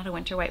not a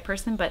winter white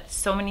person, but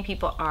so many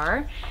people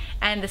are.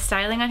 And the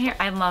styling on here,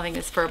 I'm loving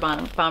this fur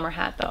bomber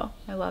hat though.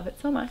 I love it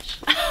so much.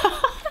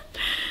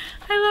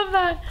 I love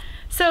that.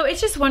 So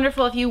it's just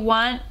wonderful if you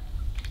want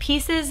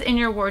pieces in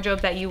your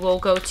wardrobe that you will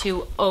go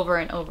to over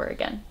and over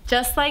again.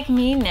 Just Like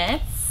Me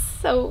Knits,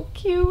 so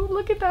cute,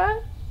 look at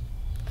that.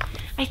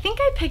 I think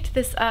I picked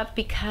this up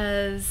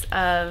because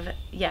of,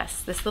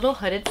 yes, this little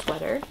hooded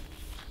sweater.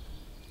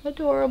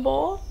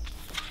 Adorable.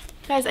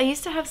 Guys, I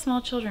used to have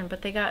small children,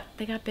 but they got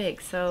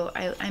big, so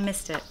I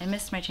missed it. I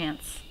missed my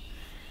chance.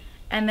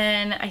 And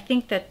then I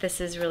think that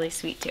this is really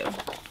sweet too.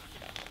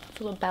 It's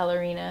a little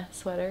ballerina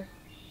sweater.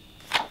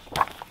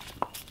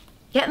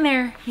 Getting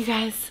there, you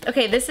guys.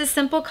 Okay, this is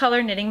Simple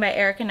Color Knitting by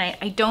Erica Knight.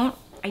 I don't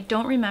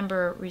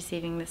remember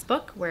receiving this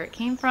book, where it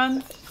came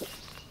from.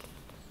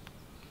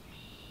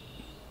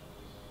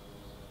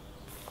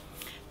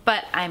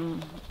 But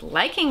I'm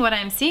liking what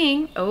I'm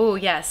seeing. Oh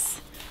yes,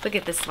 look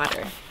at this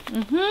sweater.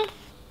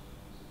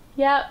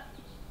 Yep,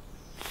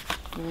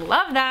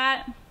 love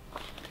that.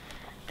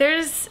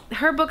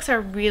 Her books are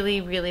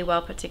really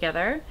well put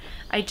together.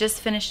 I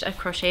just finished a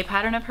crochet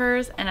pattern of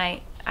hers, and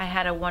I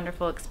had a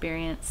wonderful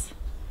experience.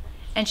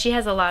 And she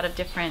has a lot of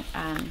different,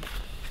 what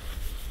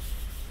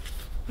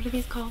are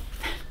these called?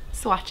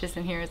 swatches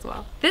in here as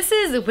well. This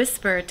is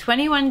Whisper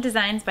 21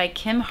 Designs by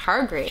Kim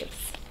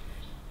Hargraves.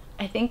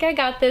 I think I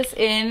got this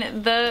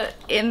in the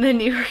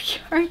New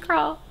York Yarn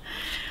Crawl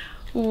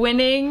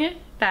winning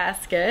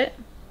basket.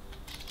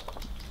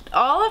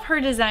 All of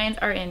her designs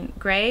are in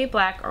gray,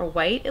 black, or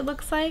white, it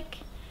looks like.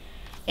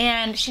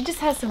 And she just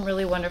has some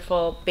really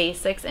wonderful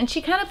basics, and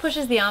she kind of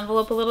pushes the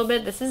envelope a little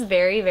bit. This is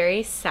very,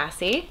 very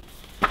sassy.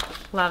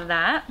 Love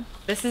that.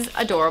 This is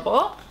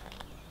adorable.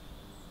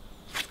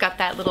 It's got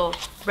that little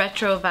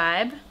retro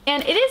vibe.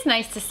 And it is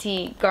nice to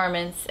see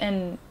garments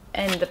and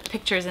the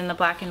pictures in the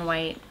black and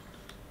white,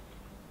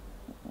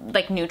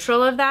 like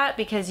neutral of that,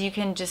 because you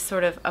can just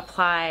sort of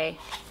apply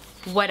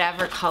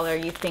whatever color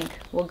you think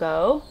will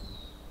go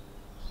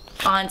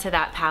onto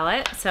that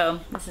palette. So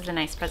this is a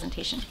nice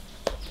presentation.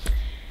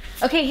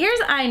 Okay, here's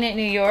I Knit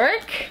New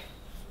York.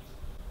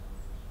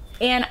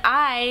 And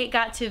I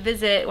got to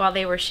visit while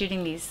they were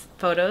shooting these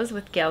photos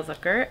with Gail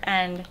Zucker,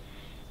 and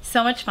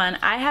so much fun.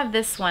 I have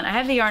this one. I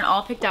have the yarn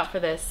all picked out for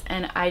this,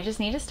 and I just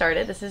need to start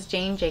it. This is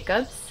Jane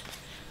Jacobs.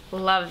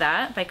 Love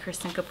that, by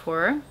Kristy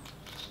Kapoor.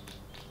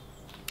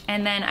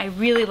 And then I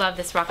really love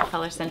this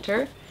Rockefeller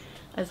Center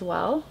as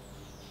well,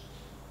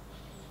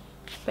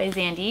 by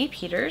Zandy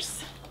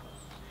Peters.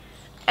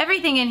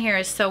 Everything in here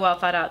is so well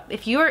thought out.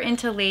 If you are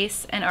into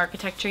lace and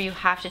architecture, you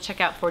have to check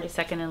out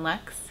 42nd and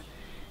Lex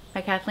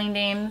by Kathleen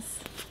Dames.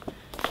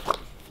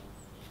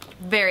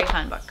 Very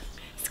fun book.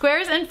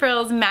 Squares and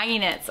Frills Maggie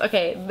Knits.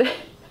 Okay,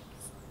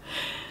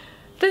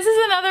 this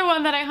is another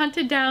one that I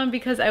hunted down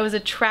because I was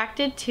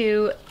attracted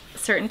to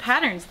certain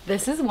patterns.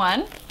 This is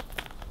one.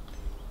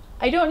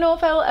 I don't know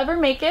if I will ever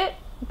make it,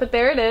 but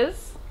there it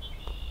is.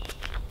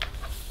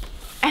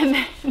 And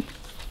then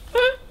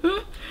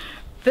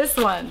this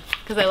one,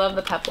 because I love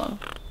the peplum.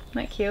 Isn't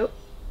that cute?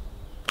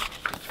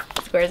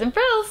 Squares and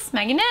Frills,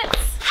 Maggie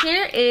Knits.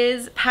 Here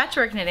is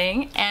patchwork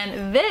knitting,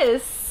 and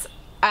this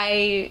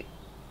I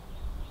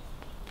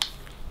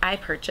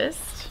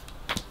purchased.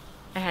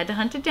 I had to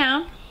hunt it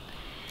down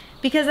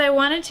because I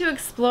wanted to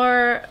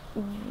explore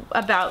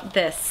about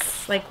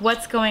this, like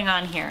what's going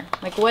on here,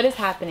 like what is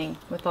happening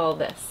with all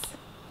this.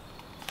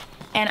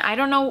 And I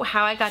don't know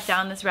how I got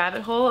down this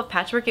rabbit hole of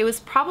patchwork. It was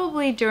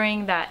probably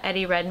during that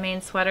Eddie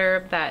Redmayne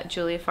sweater that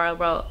Julie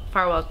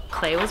Farwell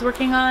Clay was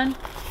working on.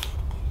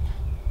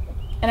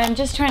 And I'm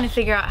just trying to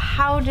figure out,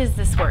 how does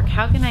this work?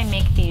 How can I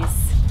make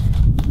these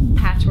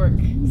patchwork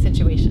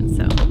situations?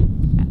 So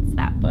that's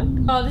that book.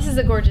 Oh, this is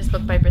a gorgeous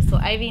book by Bristol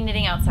Ivy,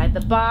 Knitting Outside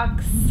the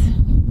Box.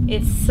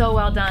 It's so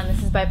well done.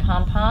 This is by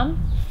Pom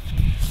Pom.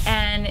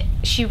 And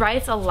she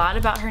writes a lot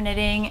about her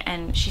knitting,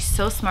 and she's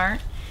so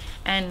smart,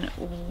 and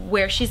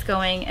where she's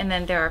going, and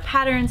then there are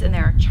patterns and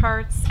there are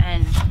charts,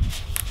 and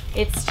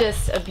it's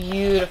just a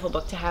beautiful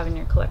book to have in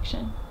your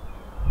collection.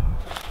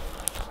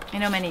 I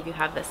know many of you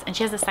have this, and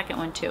she has a second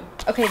one too.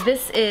 Okay,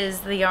 this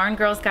is the Yarn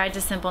Girl's Guide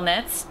to Simple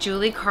Knits,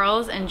 Julie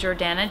Carls and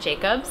Jordana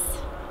Jacobs.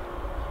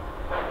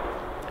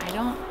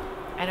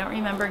 I don't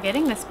remember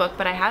getting this book,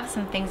 but I have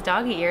some things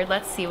dog-eared.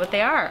 Let's see what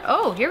they are.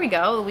 Oh, here we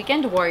go, The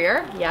Weekend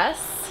Warrior,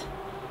 yes.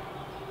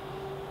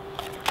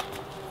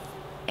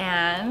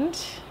 And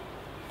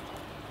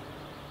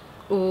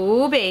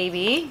ooh,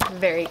 baby,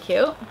 very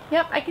cute.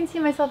 Yep, I can see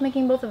myself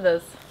making both of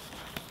those.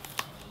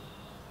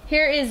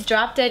 Here is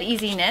Drop Dead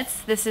Easy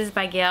Knits. This is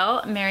by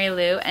Gail, Mary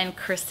Lou, and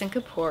Kristy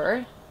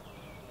Kapoor.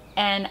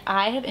 And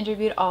I have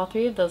interviewed all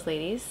three of those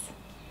ladies.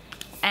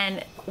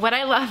 And what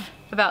I love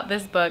about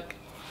this book,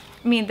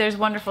 I mean, there's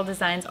wonderful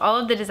designs. All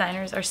of the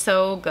designers are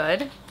so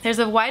good. There's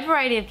a wide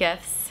variety of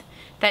gifts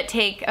that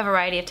take a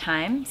variety of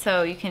time.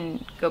 So you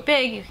can go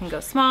big, you can go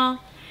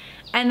small.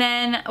 And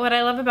then what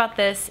I love about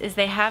this is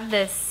they have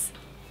this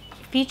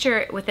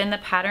feature within the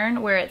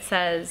pattern where it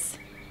says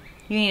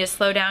you need to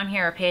slow down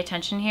here or pay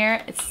attention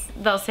here.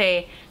 They'll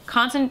say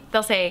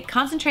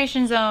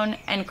concentration zone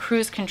and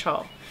cruise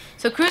control.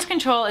 So cruise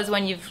control is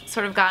when you've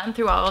sort of gotten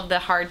through all of the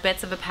hard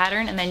bits of a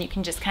pattern, and then you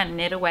can just kind of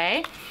knit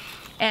away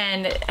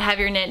and have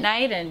your knit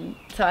night, and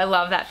so I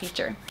love that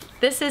feature.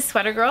 This is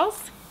Sweater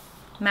Girls,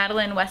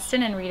 Madeline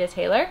Weston and Rita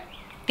Taylor.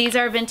 These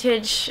are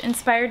vintage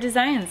inspired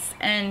designs,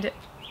 and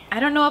I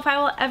don't know if I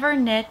will ever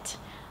knit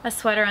a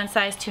sweater on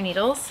size 2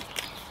 needles,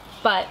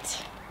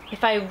 but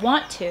if I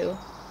want to,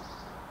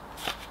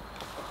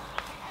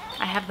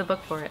 I have the book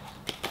for it.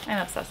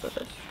 I'm obsessed with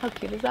this. How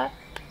cute is that?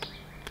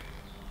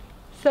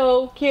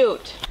 So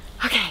cute.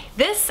 Okay,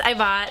 this I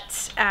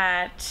bought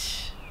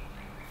at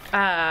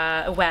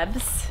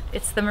Webb's.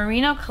 It's the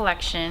Merino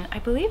collection. I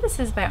believe this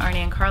is by Arnie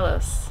and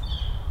Carlos.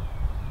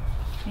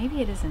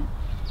 Maybe it isn't.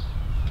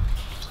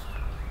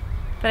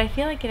 But I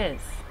feel like it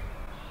is.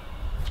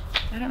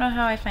 I don't know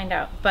how I find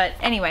out. But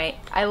anyway,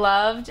 I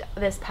loved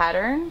this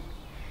pattern.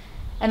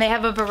 And they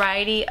have a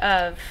variety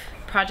of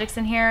projects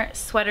in here,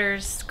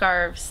 sweaters,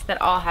 scarves,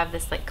 that all have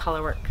this like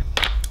color work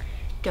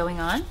going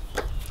on.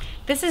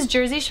 This is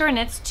Jersey Shore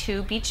Knits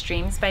 2 Beach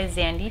Dreams by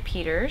Zandy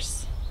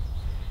Peters.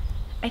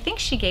 I think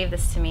she gave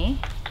this to me.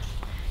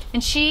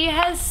 And she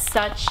has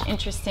such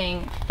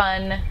interesting,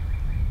 fun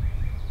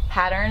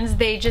patterns.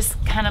 They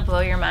just kind of blow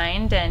your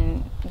mind,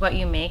 and what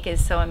you make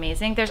is so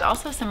amazing. There's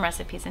also some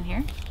recipes in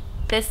here.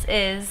 This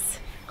is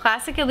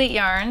Classic Elite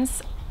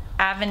Yarns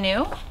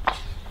Avenue.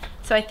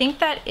 So I think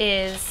that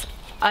is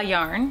a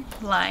yarn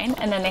line,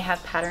 and then they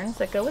have patterns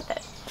that go with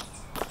it.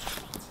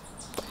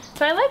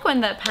 So I like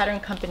when the pattern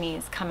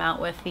companies come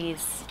out with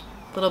these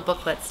little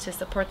booklets to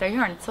support their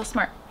yarn. It's so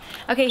smart.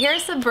 Okay,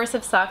 here's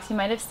Subversive Socks. You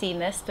might have seen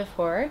this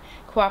before.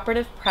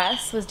 Cooperative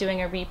Press was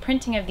doing a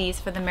reprinting of these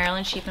for the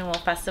Maryland Sheep and Wool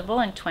Festival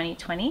in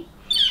 2020.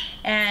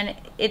 And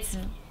it's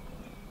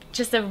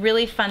just a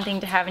really fun thing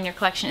to have in your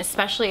collection,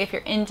 especially if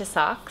you're into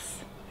socks.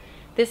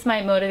 This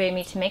might motivate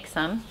me to make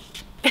some.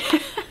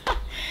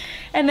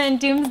 And then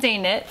Doomsday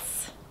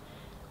Knits,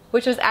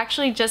 which was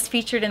actually just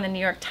featured in the New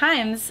York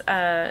Times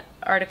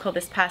article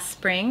this past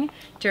spring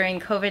during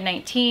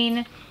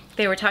COVID-19.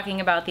 They were talking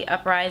about the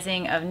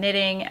uprising of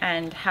knitting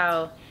and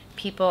how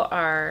people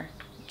are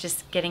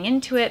just getting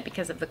into it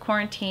because of the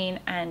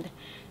quarantine, and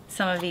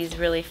some of these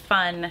really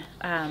fun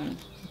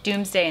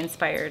doomsday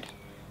inspired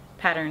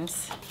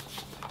patterns.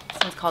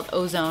 This one's called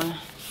Ozone.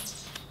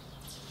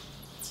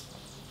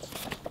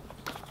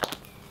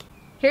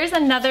 Here's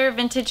another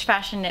vintage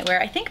fashion knitwear.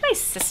 I think my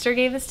sister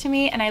gave this to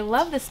me, and I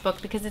love this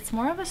book because it's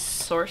more of a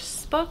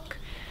source book.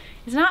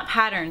 It's not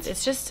patterns,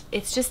 it's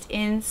just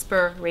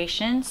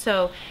inspiration.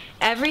 So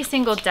every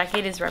single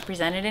decade is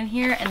represented in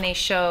here, and they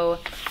show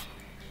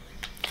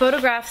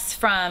photographs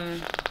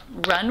from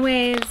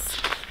runways,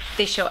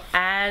 they show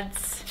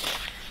ads,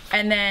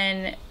 and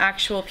then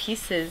actual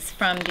pieces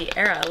from the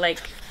era. Like,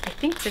 I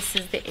think this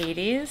is the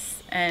 80s,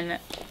 and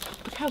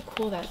look how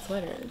cool that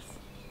sweater is.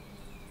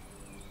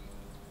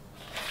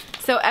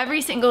 So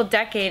every single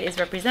decade is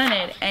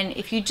represented, and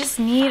if you just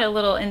need a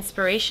little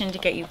inspiration to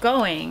get you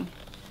going,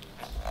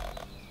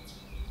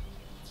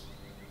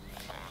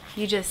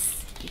 you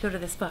go to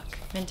this book,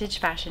 Vintage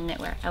Fashion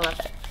Knitwear. I love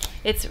it.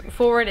 Its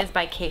forward is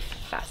by Kate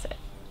Fassett,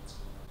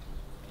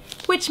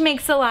 which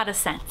makes a lot of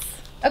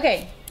sense.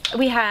 Okay,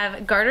 we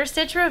have Garter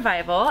Stitch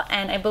Revival,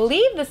 and I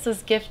believe this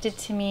was gifted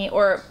to me,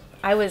 or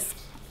I was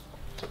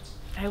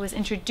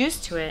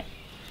introduced to it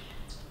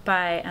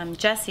by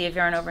Jessie of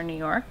Yarn Over New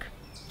York.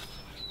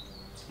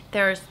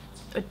 There's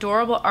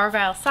adorable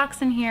Argyle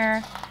socks in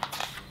here.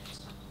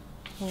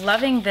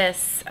 Loving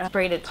this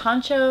braided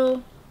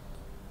poncho.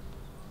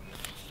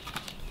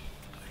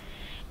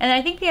 And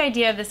I think the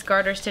idea of this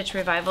Garter Stitch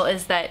Revival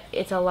is that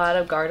it's a lot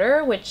of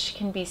garter, which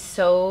can be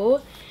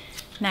so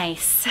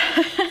nice.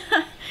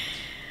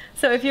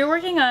 So if you're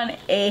working on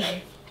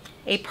a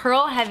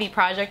purl heavy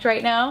project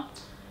right now,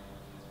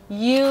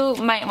 you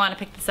might want to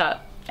pick this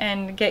up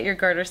and get your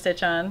garter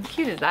stitch on. How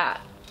cute is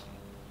that?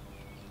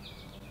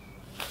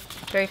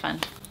 Very fun.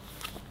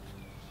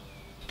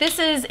 This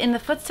is In the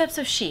Footsteps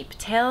of Sheep,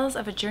 Tales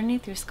of a Journey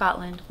Through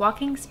Scotland,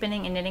 Walking,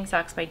 Spinning, and Knitting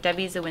Socks by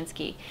Debbie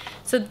Zawinski.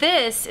 So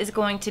this is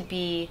going to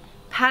be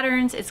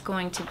patterns, it's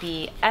going to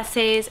be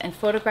essays and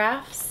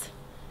photographs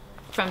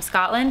from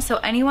Scotland. So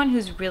anyone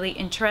who's really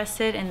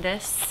interested in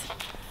this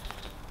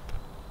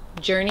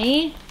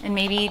journey and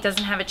maybe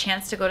doesn't have a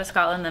chance to go to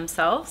Scotland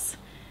themselves,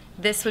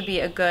 this would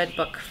be a good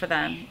book for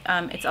them.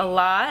 It's a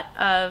lot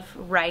of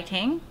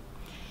writing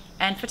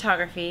and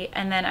photography,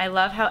 and then I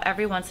love how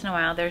every once in a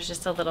while there's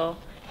just a little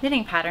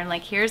knitting pattern.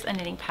 Like here's a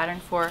knitting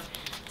pattern for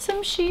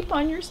some sheep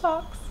on your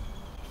socks.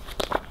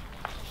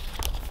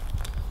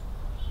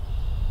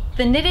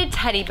 The Knitted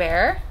Teddy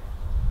Bear.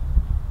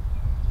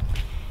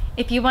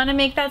 If you want to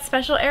make that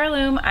special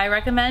heirloom, I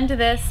recommend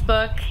this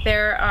book.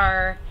 There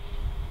are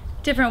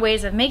different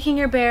ways of making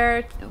your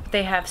bear.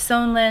 They have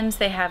sewn limbs,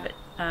 they have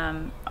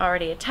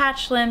already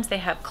attached limbs, they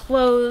have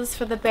clothes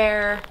for the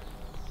bear.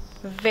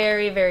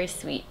 Very, very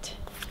sweet.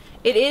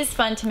 It is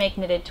fun to make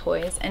knitted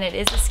toys, and it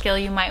is a skill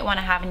you might want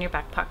to have in your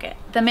back pocket.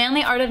 The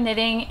Manly Art of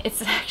Knitting,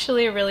 it's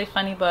actually a really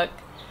funny book.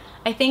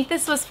 I think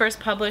this was first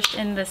published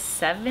in the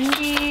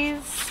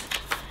 70s,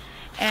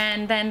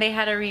 and then they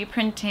had a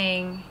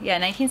reprinting, yeah,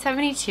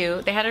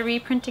 1972. They had a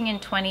reprinting in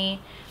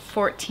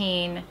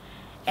 2014,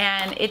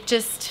 and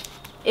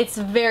it's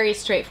very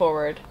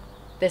straightforward.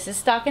 This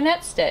is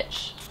stockinette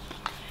stitch,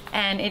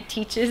 and it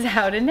teaches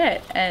how to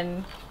knit,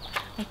 and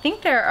I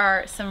think there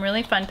are some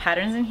really fun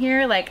patterns in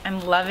here. Like, I'm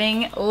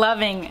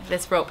loving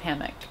this rope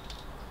hammock.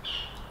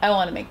 I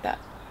want to make that.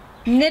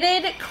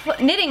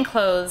 Knitting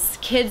clothes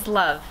kids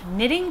love.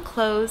 Knitting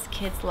clothes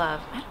kids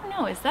love. I don't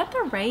know, is that the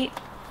right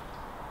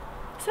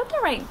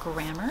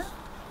grammar?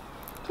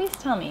 Please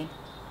tell me.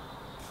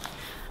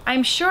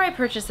 I'm sure I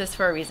purchased this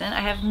for a reason.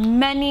 I have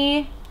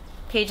many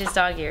pages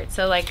dog-eared.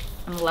 So like,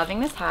 I'm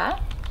loving this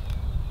hat.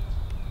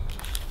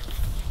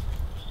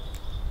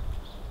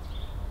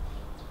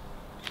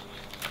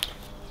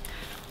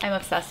 I'm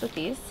obsessed with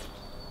these.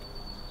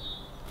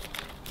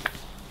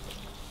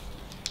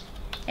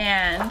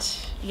 And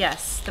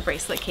yes, the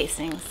bracelet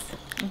casings.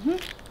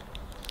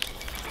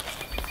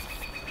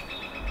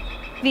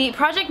 The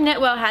Project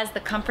Knitwell has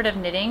The Comfort of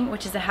Knitting,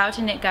 which is a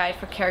how-to-knit guide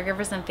for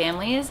caregivers and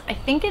families. I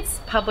think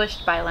it's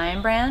published by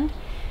Lion Brand,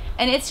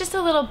 and it's just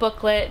a little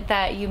booklet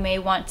that you may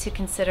want to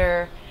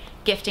consider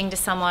gifting to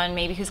someone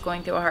maybe who's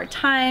going through a hard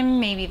time.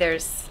 Maybe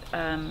there's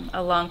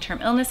a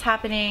long-term illness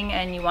happening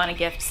and you want to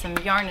gift some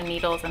yarn and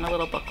needles and a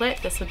little booklet.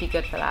 This would be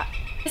good for that.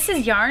 This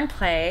is Yarn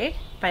Play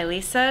by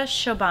Lisa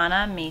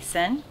Shobana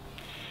Mason.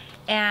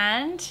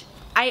 And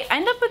I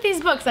end up with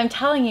these books, I'm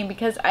telling you,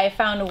 because I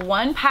found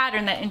one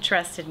pattern that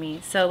interested me.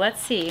 So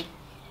let's see.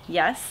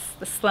 Yes,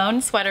 the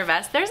Sloan sweater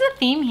vest. There's a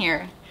theme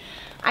here.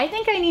 I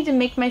think I need to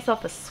make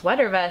myself a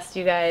sweater vest,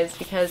 you guys,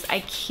 because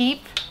I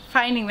keep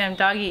finding them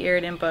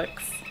doggy-eared in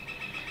books.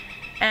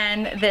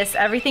 And this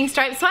everything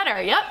striped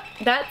sweater. Yep,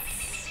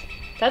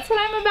 that's what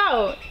I'm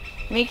about.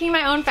 Making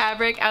my own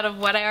fabric out of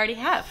what I already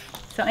have.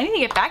 So I need to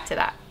get back to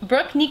that.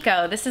 Brooke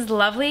Nico, this is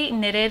lovely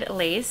knitted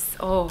lace.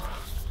 Oh,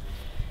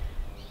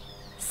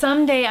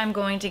 someday I'm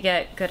going to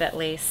get good at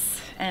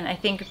lace. And I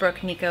think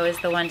Brooke Nico is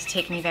the one to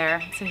take me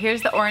there. So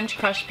here's the orange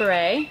crush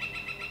beret.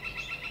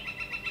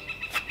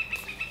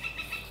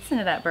 Listen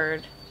to that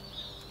bird.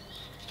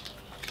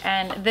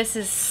 And this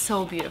is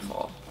so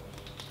beautiful.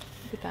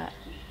 Look at that.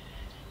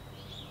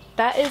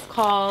 That is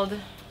called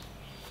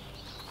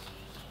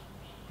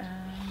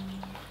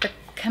the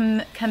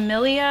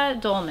Camellia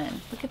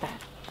Dolman. Look at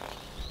that.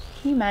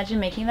 Can you imagine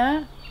making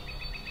that?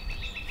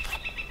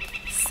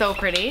 So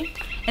pretty.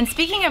 And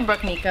speaking of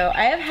Brooke Nico,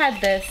 I have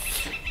had this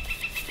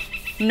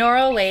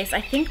Noro lace.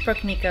 I think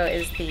Brooke Nico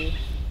is I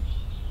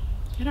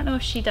don't know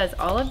if she does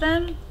all of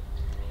them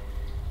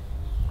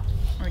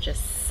or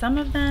just some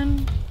of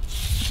them.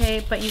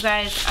 Okay, but you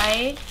guys,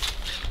 I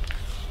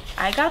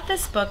got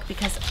this book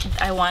because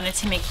I wanted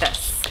to make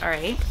this, all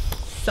right?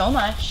 So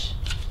much.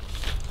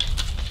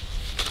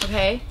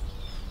 Okay.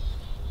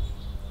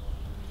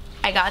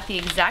 I got the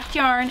exact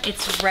yarn.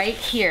 It's right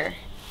here.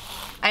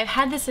 I've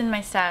had this in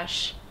my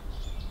stash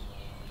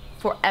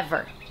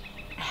forever.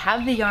 I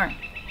have the yarn.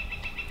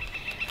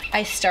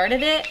 I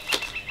started it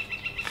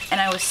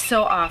and I was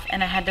so off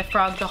and I had to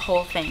frog the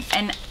whole thing.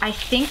 And I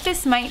think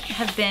this might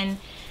have been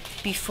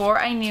before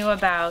I knew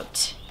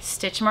about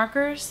stitch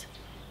markers,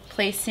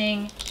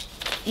 placing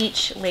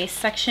each lace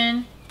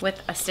section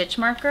with a stitch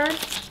marker.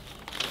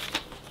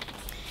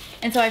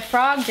 And so I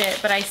frogged it,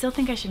 but I still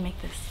think I should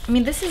make this. I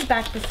mean, this is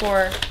back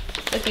before,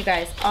 look you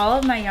guys, all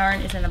of my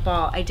yarn is in a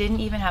ball. I didn't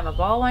even have a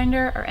ball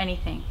winder or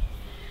anything.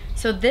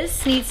 So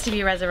this needs to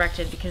be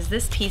resurrected because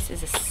this piece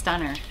is a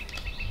stunner.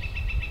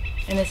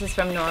 And this is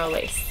from Noro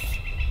Lace.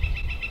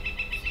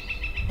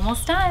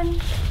 Almost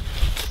done.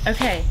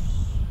 Okay.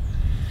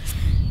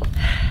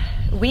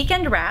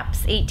 Weekend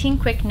Wraps, 18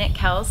 quick knit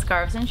cows,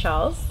 scarves, and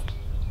shawls.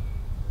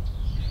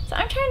 So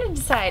I'm trying to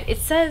decide, it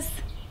says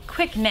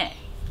quick knit.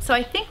 So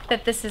I think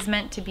that this is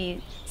meant to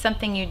be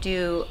something you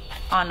do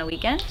on a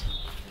weekend.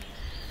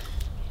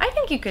 I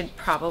think you could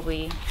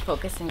probably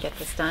focus and get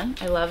this done.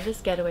 I love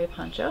this getaway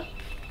poncho.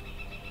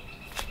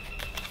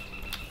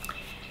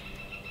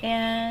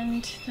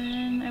 And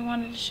then I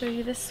wanted to show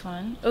you this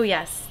one. Oh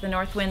yes, the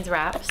North Winds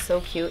wrap,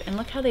 so cute. And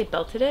look how they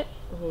belted it,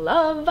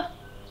 love.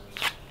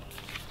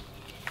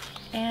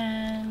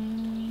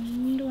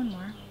 And one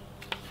more.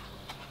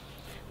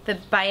 The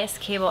bias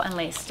cable and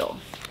lace stole.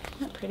 Isn't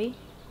that pretty?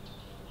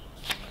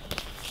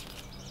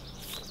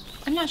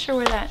 I'm not sure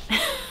where that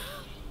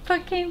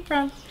book came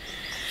from.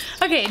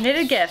 Okay,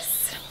 knitted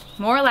gifts.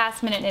 More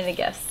last minute knitted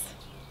gifts.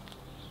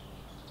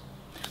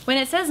 When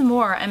it says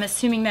more, I'm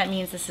assuming that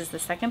means this is the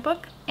second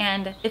book,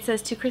 and it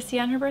says to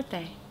Kristy on her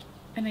birthday.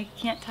 And I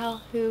can't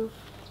tell who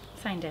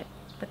signed it,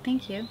 but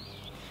thank you.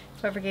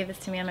 Whoever gave this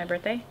to me on my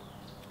birthday.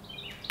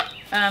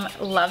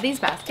 Love these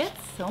baskets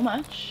so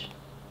much.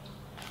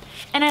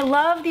 And I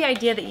love the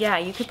idea that, yeah,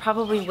 you could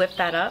probably whip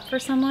that up for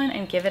someone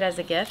and give it as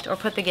a gift, or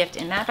put the gift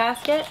in that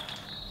basket.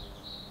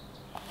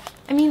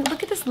 I mean,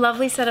 look at this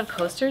lovely set of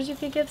coasters you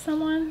could give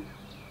someone.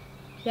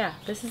 Yeah,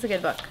 this is a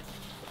good book.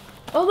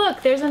 Oh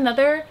look, there's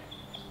another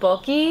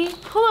bulky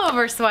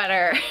pullover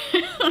sweater.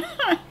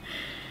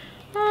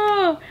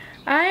 Oh,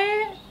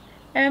 I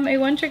am a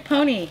one-trick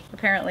pony,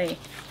 apparently.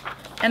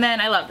 And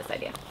then I love this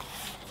idea.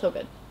 So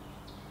good.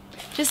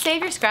 Just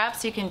save your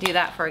scraps so you can do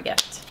that for a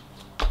gift.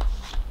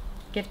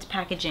 Gift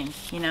packaging,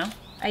 you know?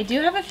 I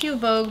do have a few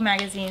Vogue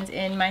magazines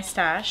in my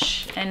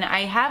stash, and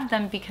I have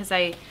them because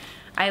I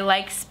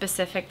like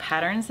specific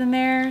patterns in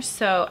there.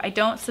 So I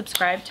don't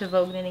subscribe to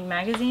Vogue Knitting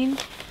magazine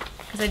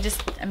because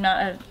I'm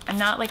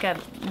not like a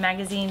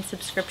magazine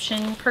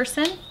subscription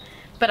person,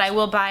 but I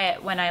will buy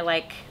it when I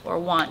like or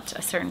want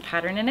a certain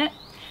pattern in it.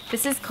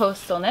 This is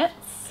Coastal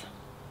Knits.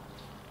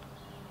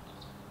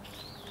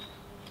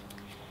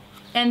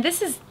 And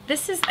this is,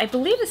 I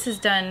believe this is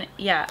done,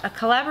 yeah, a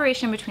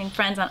collaboration between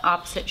friends on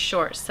opposite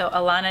shores. So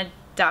Alana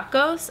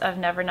Dakos of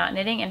Never Not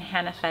Knitting and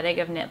Hannah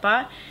Fettig of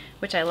Knitbot,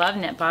 which I love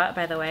Knitbot,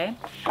 by the way.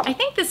 I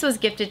think this was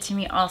gifted to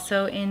me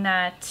also in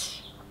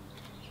that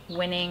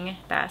winning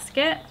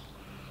basket.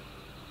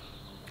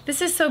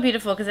 This is so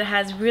beautiful because it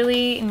has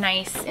really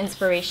nice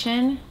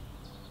inspiration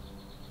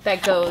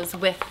that goes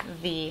with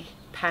the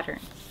pattern.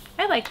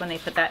 I like when they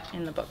put that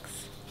in the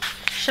books.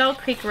 Shell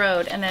Creek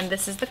Road, and then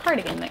this is the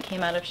cardigan that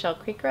came out of Shell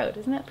Creek Road.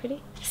 Isn't that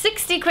pretty?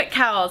 60 quick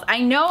cowls.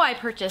 I know I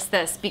purchased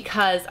this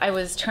because I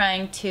was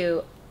trying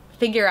to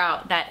figure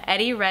out that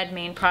Eddie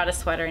Redmayne Prada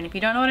sweater. And if you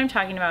don't know what I'm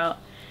talking about,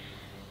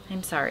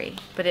 I'm sorry,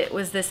 but it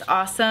was this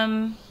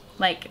awesome,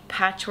 like,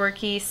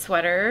 patchworky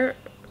sweater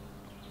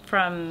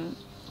from,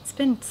 it's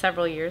been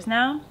several years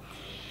now.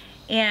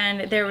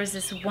 And there was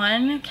this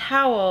one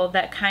cowl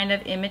that kind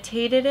of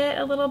imitated it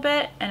a little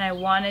bit, and I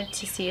wanted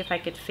to see if I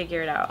could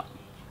figure it out.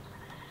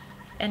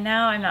 And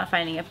now I'm not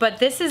finding it. But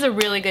this is a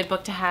really good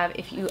book to have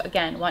if you,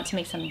 again, want to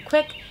make something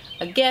quick,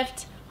 a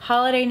gift,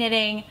 holiday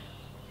knitting,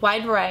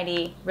 wide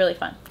variety, really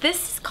fun.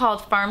 This is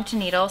called Farm to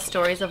Needle,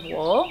 Stories of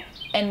Wool.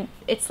 And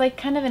it's like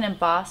kind of an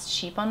embossed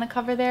sheep on the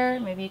cover there.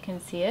 Maybe you can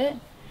see it.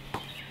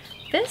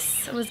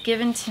 This was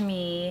given to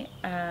me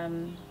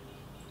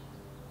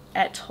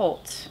at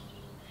Tolt.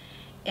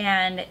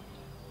 And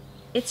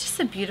it's just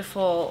a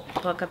beautiful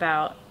book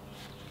about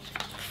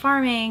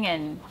farming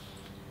and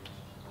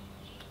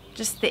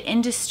just the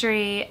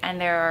industry, and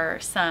there are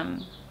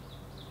some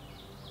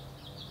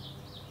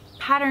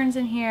patterns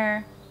in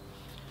here.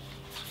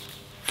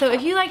 So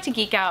if you like to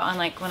geek out on,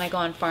 like, when I go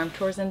on farm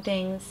tours and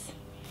things,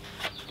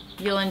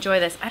 you'll enjoy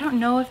this. I don't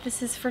know if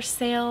this is for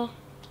sale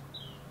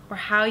or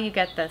how you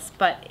get this,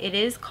 but it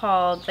is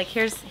called, like,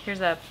 here's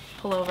a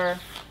pullover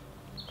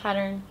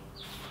pattern.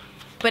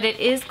 But it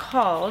is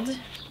called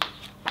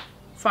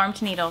Farm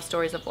to Needle,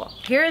 Stories of Wool.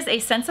 Here is A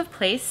Sense of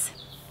Place,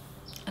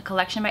 a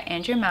collection by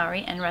Andrea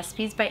Mowry and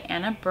recipes by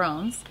Anna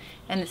Brones.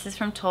 And this is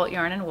from Tolt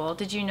Yarn and Wool.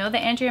 Did you know that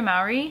Andrea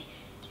Mowry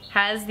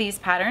has these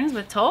patterns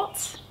with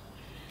Tolt?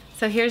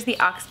 So here's the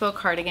Oxbow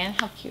cardigan.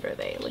 How cute are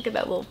they? Look at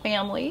that little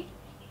family.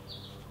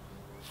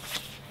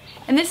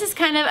 And this is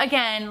kind of,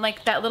 again,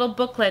 like that little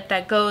booklet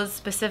that goes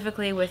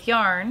specifically with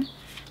yarn.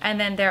 And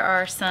then there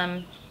are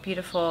some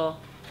beautiful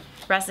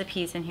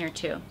recipes in here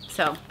too.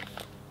 So,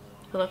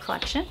 little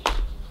collection.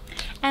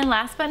 And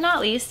last but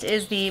not least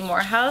is the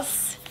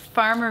Morehouse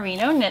Farm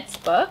Merino Knits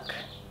book.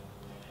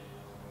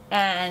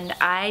 And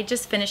I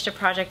just finished a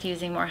project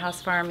using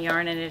Morehouse Farm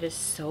yarn, and it is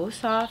so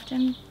soft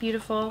and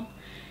beautiful.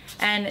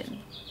 And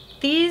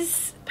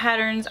these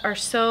patterns are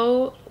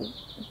so,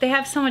 they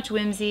have so much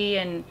whimsy,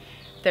 and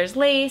there's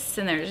lace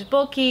and there's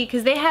bulky,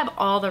 because they have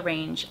all the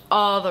range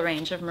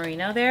of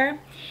merino there.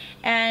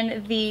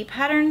 And the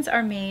patterns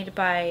are made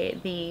by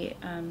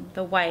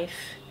the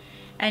wife,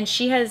 and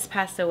she has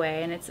passed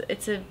away, and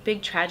it's a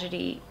big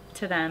tragedy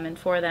to them and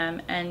for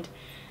them. And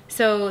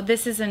so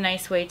this is a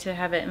nice way to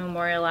have it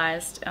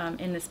memorialized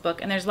in this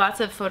book. And there's lots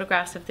of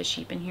photographs of the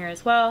sheep in here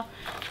as well.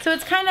 So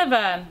it's kind of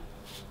an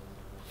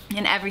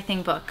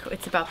everything book.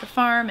 It's about the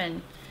farm,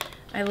 and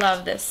I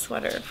love this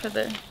sweater for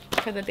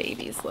the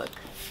babies. Look,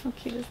 how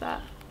cute is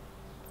that?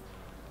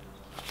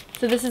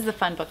 So this is a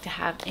fun book to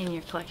have in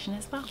your collection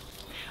as well.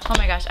 Oh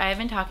my gosh, I have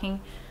been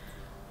talking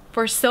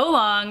for so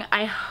long.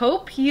 I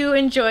hope you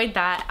enjoyed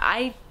that.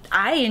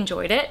 I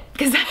enjoyed it,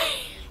 because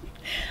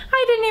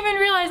I didn't even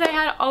realize I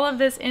had all of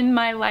this in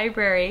my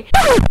library.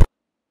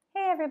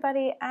 Hey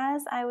everybody,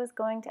 as I was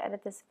going to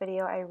edit this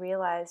video, I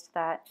realized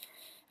that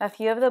a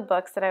few of the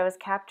books that I was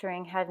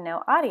capturing had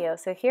no audio.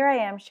 So here I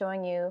am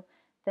showing you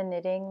the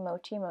Knitting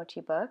Mochi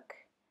Mochi book.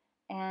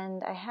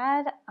 And I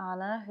had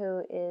Anna,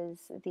 who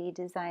is the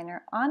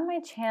designer, on my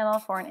channel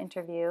for an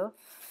interview.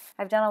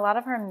 I've done a lot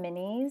of her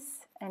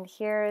minis, and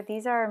here,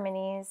 these are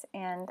minis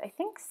and I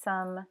think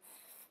some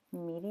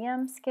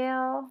medium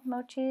scale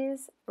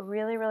mochis.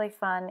 Really, really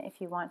fun if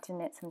you want to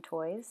knit some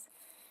toys.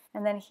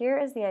 And then here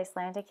is the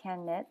Icelandic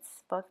Hand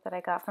Knits book that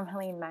I got from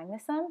Helene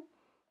Magnusson.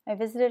 I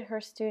visited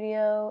her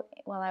studio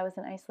while I was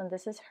in Iceland.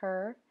 This is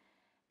her.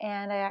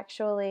 And I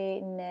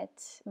actually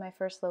knit my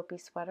first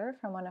Lopi sweater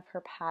from one of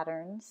her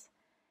patterns.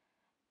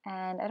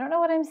 And I don't know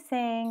what I'm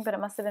saying, but it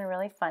must have been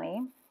really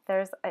funny.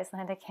 There's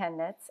Icelandic Hand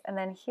Knits. And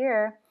then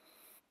here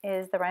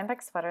is the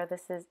Rhinebeck sweater.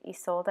 This is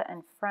Isolde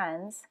and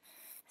Friends.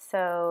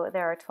 So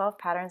there are 12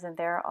 patterns, and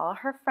there are all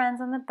her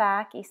friends on the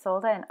back,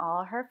 Isolde and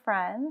all her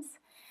friends.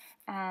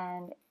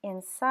 And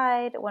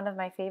inside, one of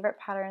my favorite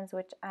patterns,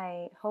 which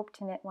I hope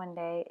to knit one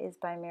day, is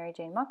by Mary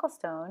Jane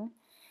Mucklestone.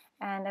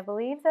 And I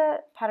believe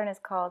the pattern is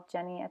called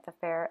Jenny at the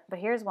Fair, but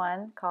here's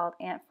one called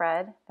Aunt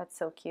Fred. That's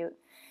so cute.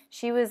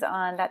 She was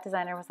on, that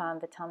designer was on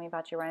the Tell Me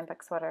About Your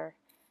Rhinebeck Sweater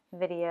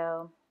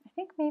video, I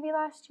think maybe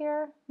last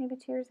year, maybe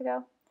 2 years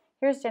ago.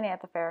 Here's Jenny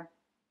at the Fair.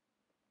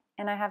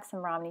 And I have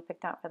some Romney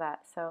picked out for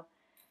that. So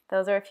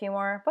those are a few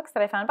more books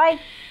that I found. Bye!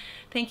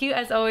 Thank you,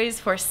 as always,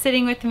 for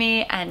sitting with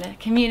me and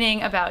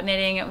communing about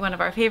knitting, one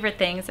of our favorite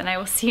things. And I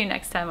will see you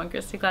next time on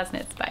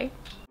Kristyglassknits. Bye!